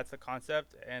 And that's the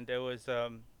concept. And there was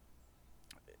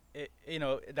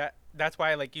that's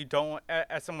why like you don't,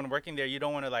 as someone working there, you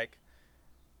don't want to like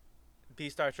be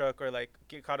starstruck or like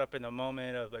get caught up in the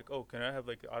moment of like, oh, can I have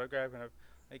like the autograph? And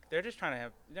like they're just trying to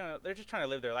have, they're just trying to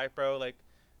live their life, bro. Like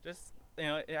just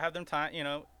have them time,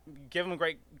 give them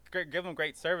give them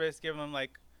great service, give them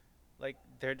like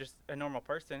they're just a normal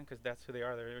person, because that's who they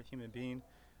are. They're a human being.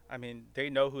 I mean, they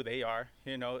know who they are.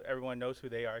 Everyone knows who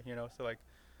they are. So like,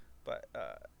 but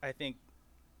I think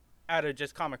out of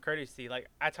just common courtesy, like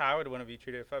that's how I would want to be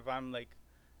treated if I'm like,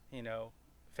 you know,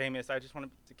 famous. I just want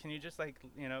to. Can you just like,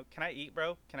 can I eat,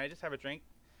 bro? Can I just have a drink?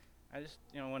 I just,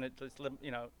 want to just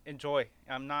enjoy.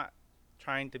 I'm not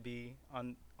trying to be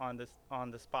on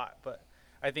the spot, but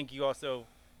I think you also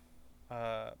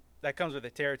that comes with the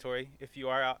territory. If you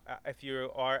are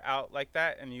out like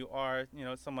that, and you are,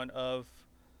 someone of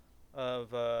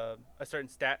a certain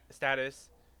status,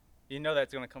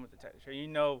 that's going to come with the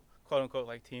territory. Quote unquote,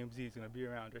 like TMZ is going to be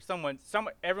around,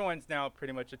 or everyone's now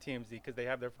pretty much a TMZ because they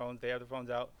have their phones. They have their phones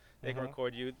out. They can Mm-hmm.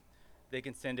 record you. They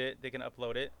can send it. They can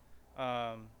upload it.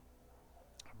 Um,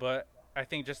 but I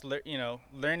think just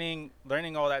learning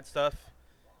all that stuff,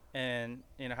 and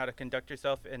how to conduct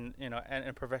yourself in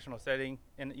a professional setting,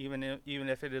 and even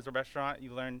if it is a restaurant,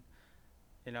 you learn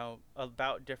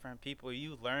about different people.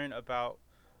 You learn about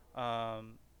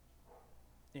um,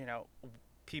 you know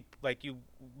people, like you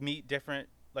meet different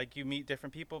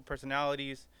people,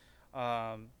 personalities,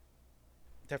 um,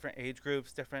 different age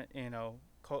groups, different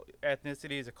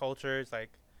ethnicities or cultures,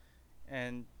 like,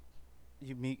 and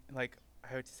you meet, like, I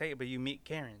hate to say it, but you meet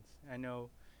Karens. I know,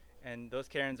 and those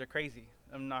Karens are crazy.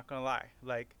 I'm not gonna lie.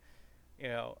 Like,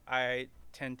 I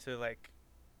tend to, like,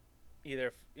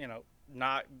 either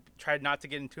not try not to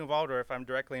get too involved, or if I'm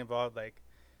directly involved, like,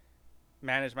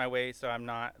 manage my way so I'm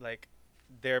not like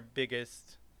their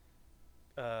biggest.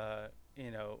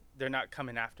 They're not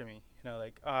coming after me.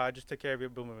 Like, oh, I just took care of you,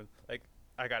 boom, boom, boom. Like,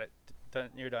 I got it. Done.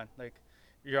 You're done. Like,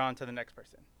 you're on to the next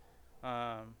person.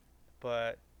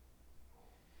 But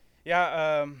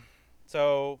yeah,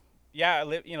 so yeah,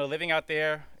 living out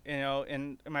there,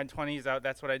 in my 20s, out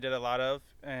that's what I did a lot of,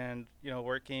 and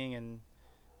working, and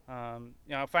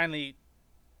finally,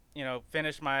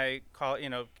 finished my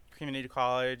community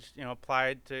college,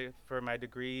 applied to for my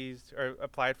degrees, or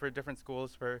applied for different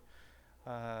schools for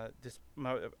this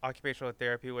occupational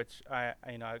therapy, which I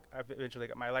eventually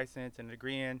got my license and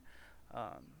degree in. I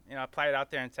applied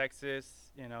out there in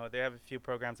Texas. They have a few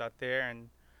programs out there, and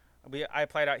I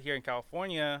applied out here in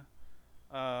California,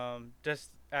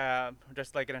 just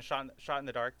like in a shot in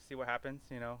the dark to see what happens.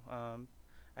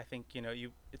 I think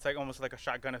it's like almost like a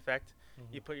shotgun effect.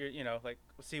 Mm-hmm. You put your like,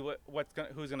 see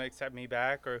who's gonna accept me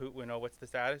back, or who, what's the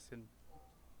status, and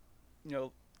you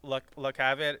know luck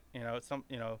have it. Some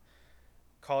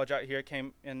college out here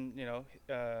came and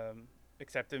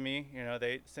accepted me.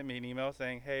 They sent me an email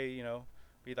saying, hey,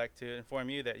 we'd like to inform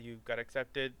you that you got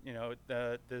accepted.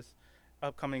 This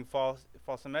upcoming fall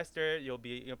semester, you'll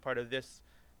be part of this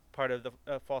part of the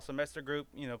fall semester group.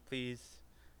 Please,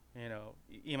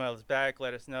 email us back,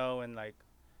 let us know. And like,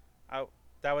 I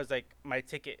that was like my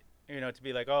ticket. To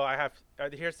be like, oh, I have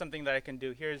here's something that I can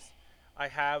do. I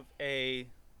have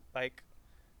like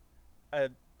a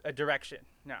a direction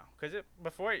now, because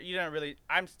before you didn't really.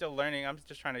 I'm still learning. I'm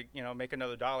just trying to make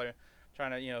another dollar,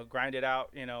 trying to grind it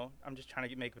out. I'm just trying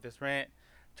to make with this rent,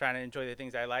 trying to enjoy the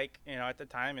things I like at the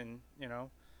time. And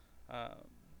um,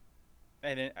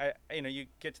 and then you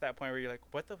get to that point where you're like,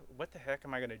 what the heck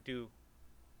am I gonna do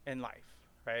in life,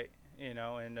 right?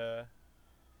 And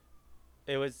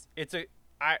it was it's a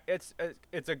I it's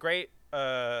a great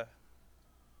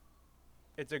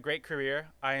it's a great career.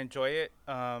 I enjoy it.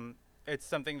 It's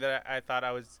something that I thought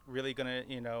I was really gonna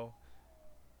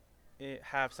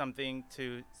have something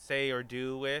to say or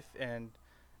do with. And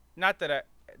not that I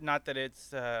not that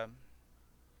it's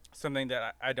something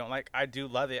that I don't like. I do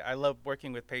love it. I love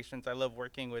working with patients. I love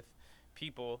working with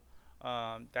people.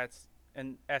 That's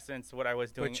in essence what I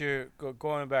was doing. But you're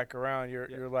going back around. Yeah.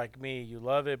 You're like me. You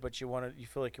love it, but you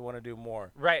feel like you want to do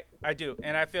more. Right, I do,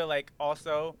 and I feel like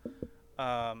also,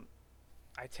 um,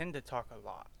 I tend to talk a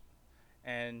lot,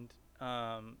 and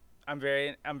I'm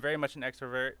very much an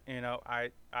extrovert.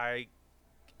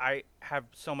 I have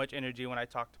so much energy when I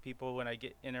talk to people, when I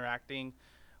get interacting,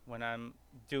 when I'm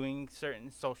doing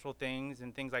certain social things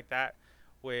and things like that,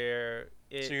 where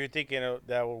So it. you're thinking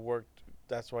that would work.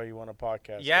 That's why you want a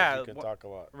podcast, because you Yeah, can talk a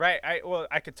lot. right.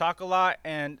 I could talk a lot,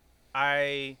 and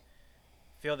I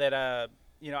feel that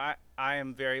I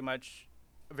am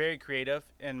very creative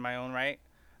in my own right.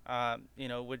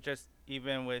 With just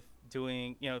even with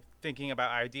doing thinking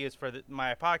about ideas for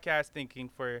my podcast, thinking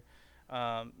for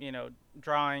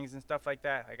drawings and stuff like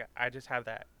that. Like, I just have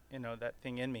that that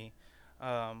thing in me,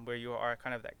 where you are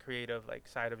kind of that creative, like,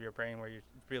 side of your brain, where you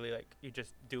really, like, you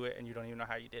just do it and you don't even know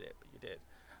how you did it, but you did.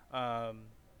 Um,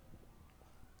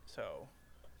 so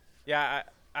yeah,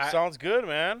 I Sounds good,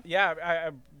 man. yeah,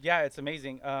 yeah, it's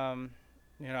amazing.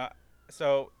 You know,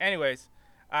 so anyways,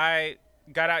 I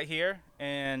got out here,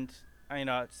 and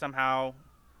somehow,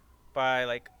 by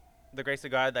like the grace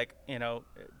of God, like,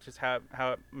 just how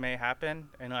it may happen,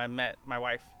 I met my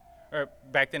wife, or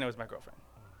back then it was my girlfriend,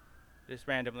 just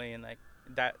randomly. And like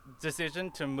that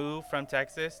decision to move from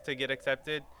Texas to get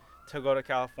accepted, to go to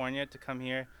California, to come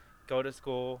here, go to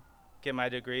school, get my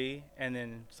degree, and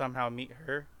then somehow meet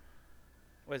her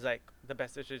was like the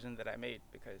best decision that I made,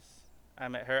 because I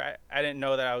met her. I didn't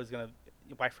know that I was gonna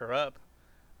wife her up.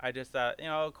 I just thought,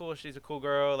 oh, cool, she's a cool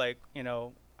girl. Like,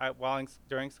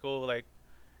 during school, like,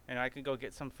 I could go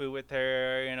get some food with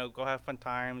her, go have fun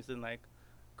times and like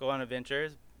go on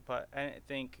adventures. But I didn't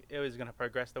think it was gonna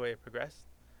progress the way it progressed.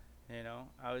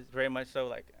 I was very much so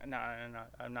like, no, no, no,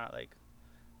 I'm not like,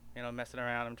 messing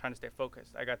around. I'm trying to stay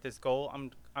focused. I got this goal.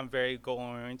 I'm very goal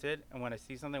oriented, and when I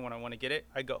see something, when I want to get it,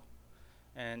 I go,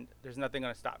 and there's nothing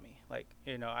gonna stop me. Like,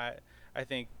 I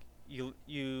think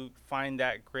you find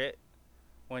that grit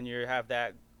when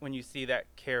when you see that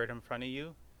carrot in front of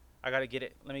you. I gotta get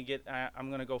it.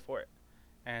 I'm gonna go for it.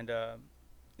 And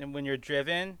when you're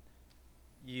driven,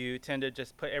 you tend to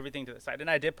just put everything to the side. And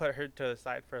I did put her to the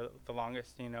side for the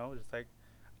longest. Just like,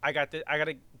 I got this. I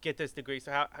gotta get this degree.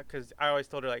 So how? Because I always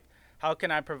told her, like, how can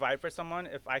I provide for someone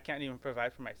if I can't even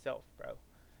provide for myself, bro?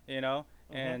 You know.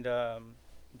 Mm-hmm. And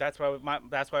that's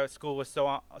why school was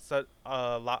so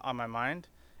a lot on my mind,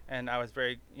 and I was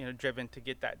very driven to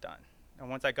get that done. And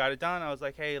once I got it done, I was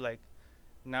like, hey, like,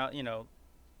 now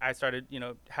I started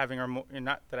having her more.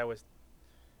 Not that I was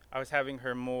having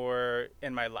her more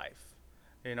in my life,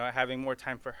 having more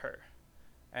time for her,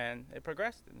 and it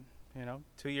progressed. And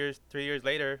 2 years, 3 years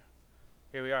later,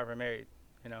 here we are. We're married.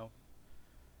 You know,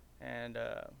 and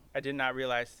I did not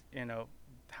realize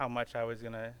how much I was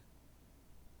gonna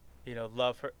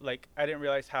love her. Like, I didn't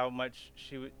realize how much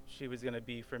she was gonna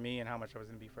be for me, and how much I was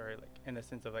gonna be for her. Like, in the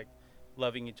sense of like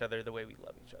loving each other the way we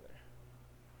love each other.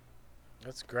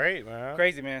 That's great, man.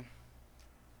 Crazy, man.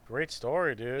 Great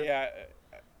story, dude. Yeah,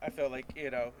 I feel like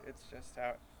it's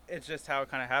just how it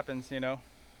kind of happens.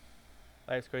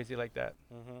 Life's crazy like that.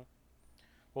 Mm-hmm.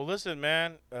 Well, listen,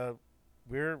 man.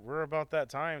 We're about that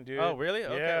time, dude. Oh, really?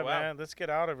 Okay, Yeah, wow. man. Let's get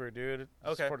out of here, dude.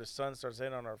 Just Okay. before the sun starts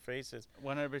hitting on our faces.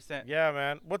 100%. Yeah,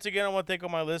 man. Once again, I want to thank all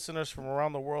my listeners from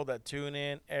around the world that tune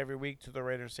in every week to the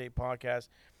Raider State podcast.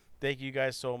 Thank you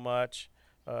guys so much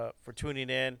for tuning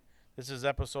in. This is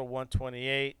episode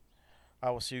 128.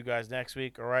 I will see you guys next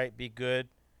week. All right. Be good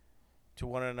to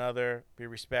one another. Be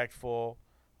respectful.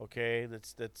 Okay.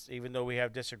 That's even though we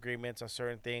have disagreements on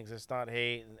certain things, let's not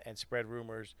hate and spread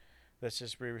rumors. Let's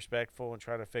just be respectful and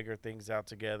try to figure things out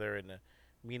together in a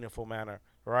meaningful manner.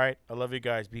 All right. I love you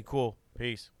guys. Be cool.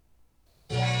 Peace.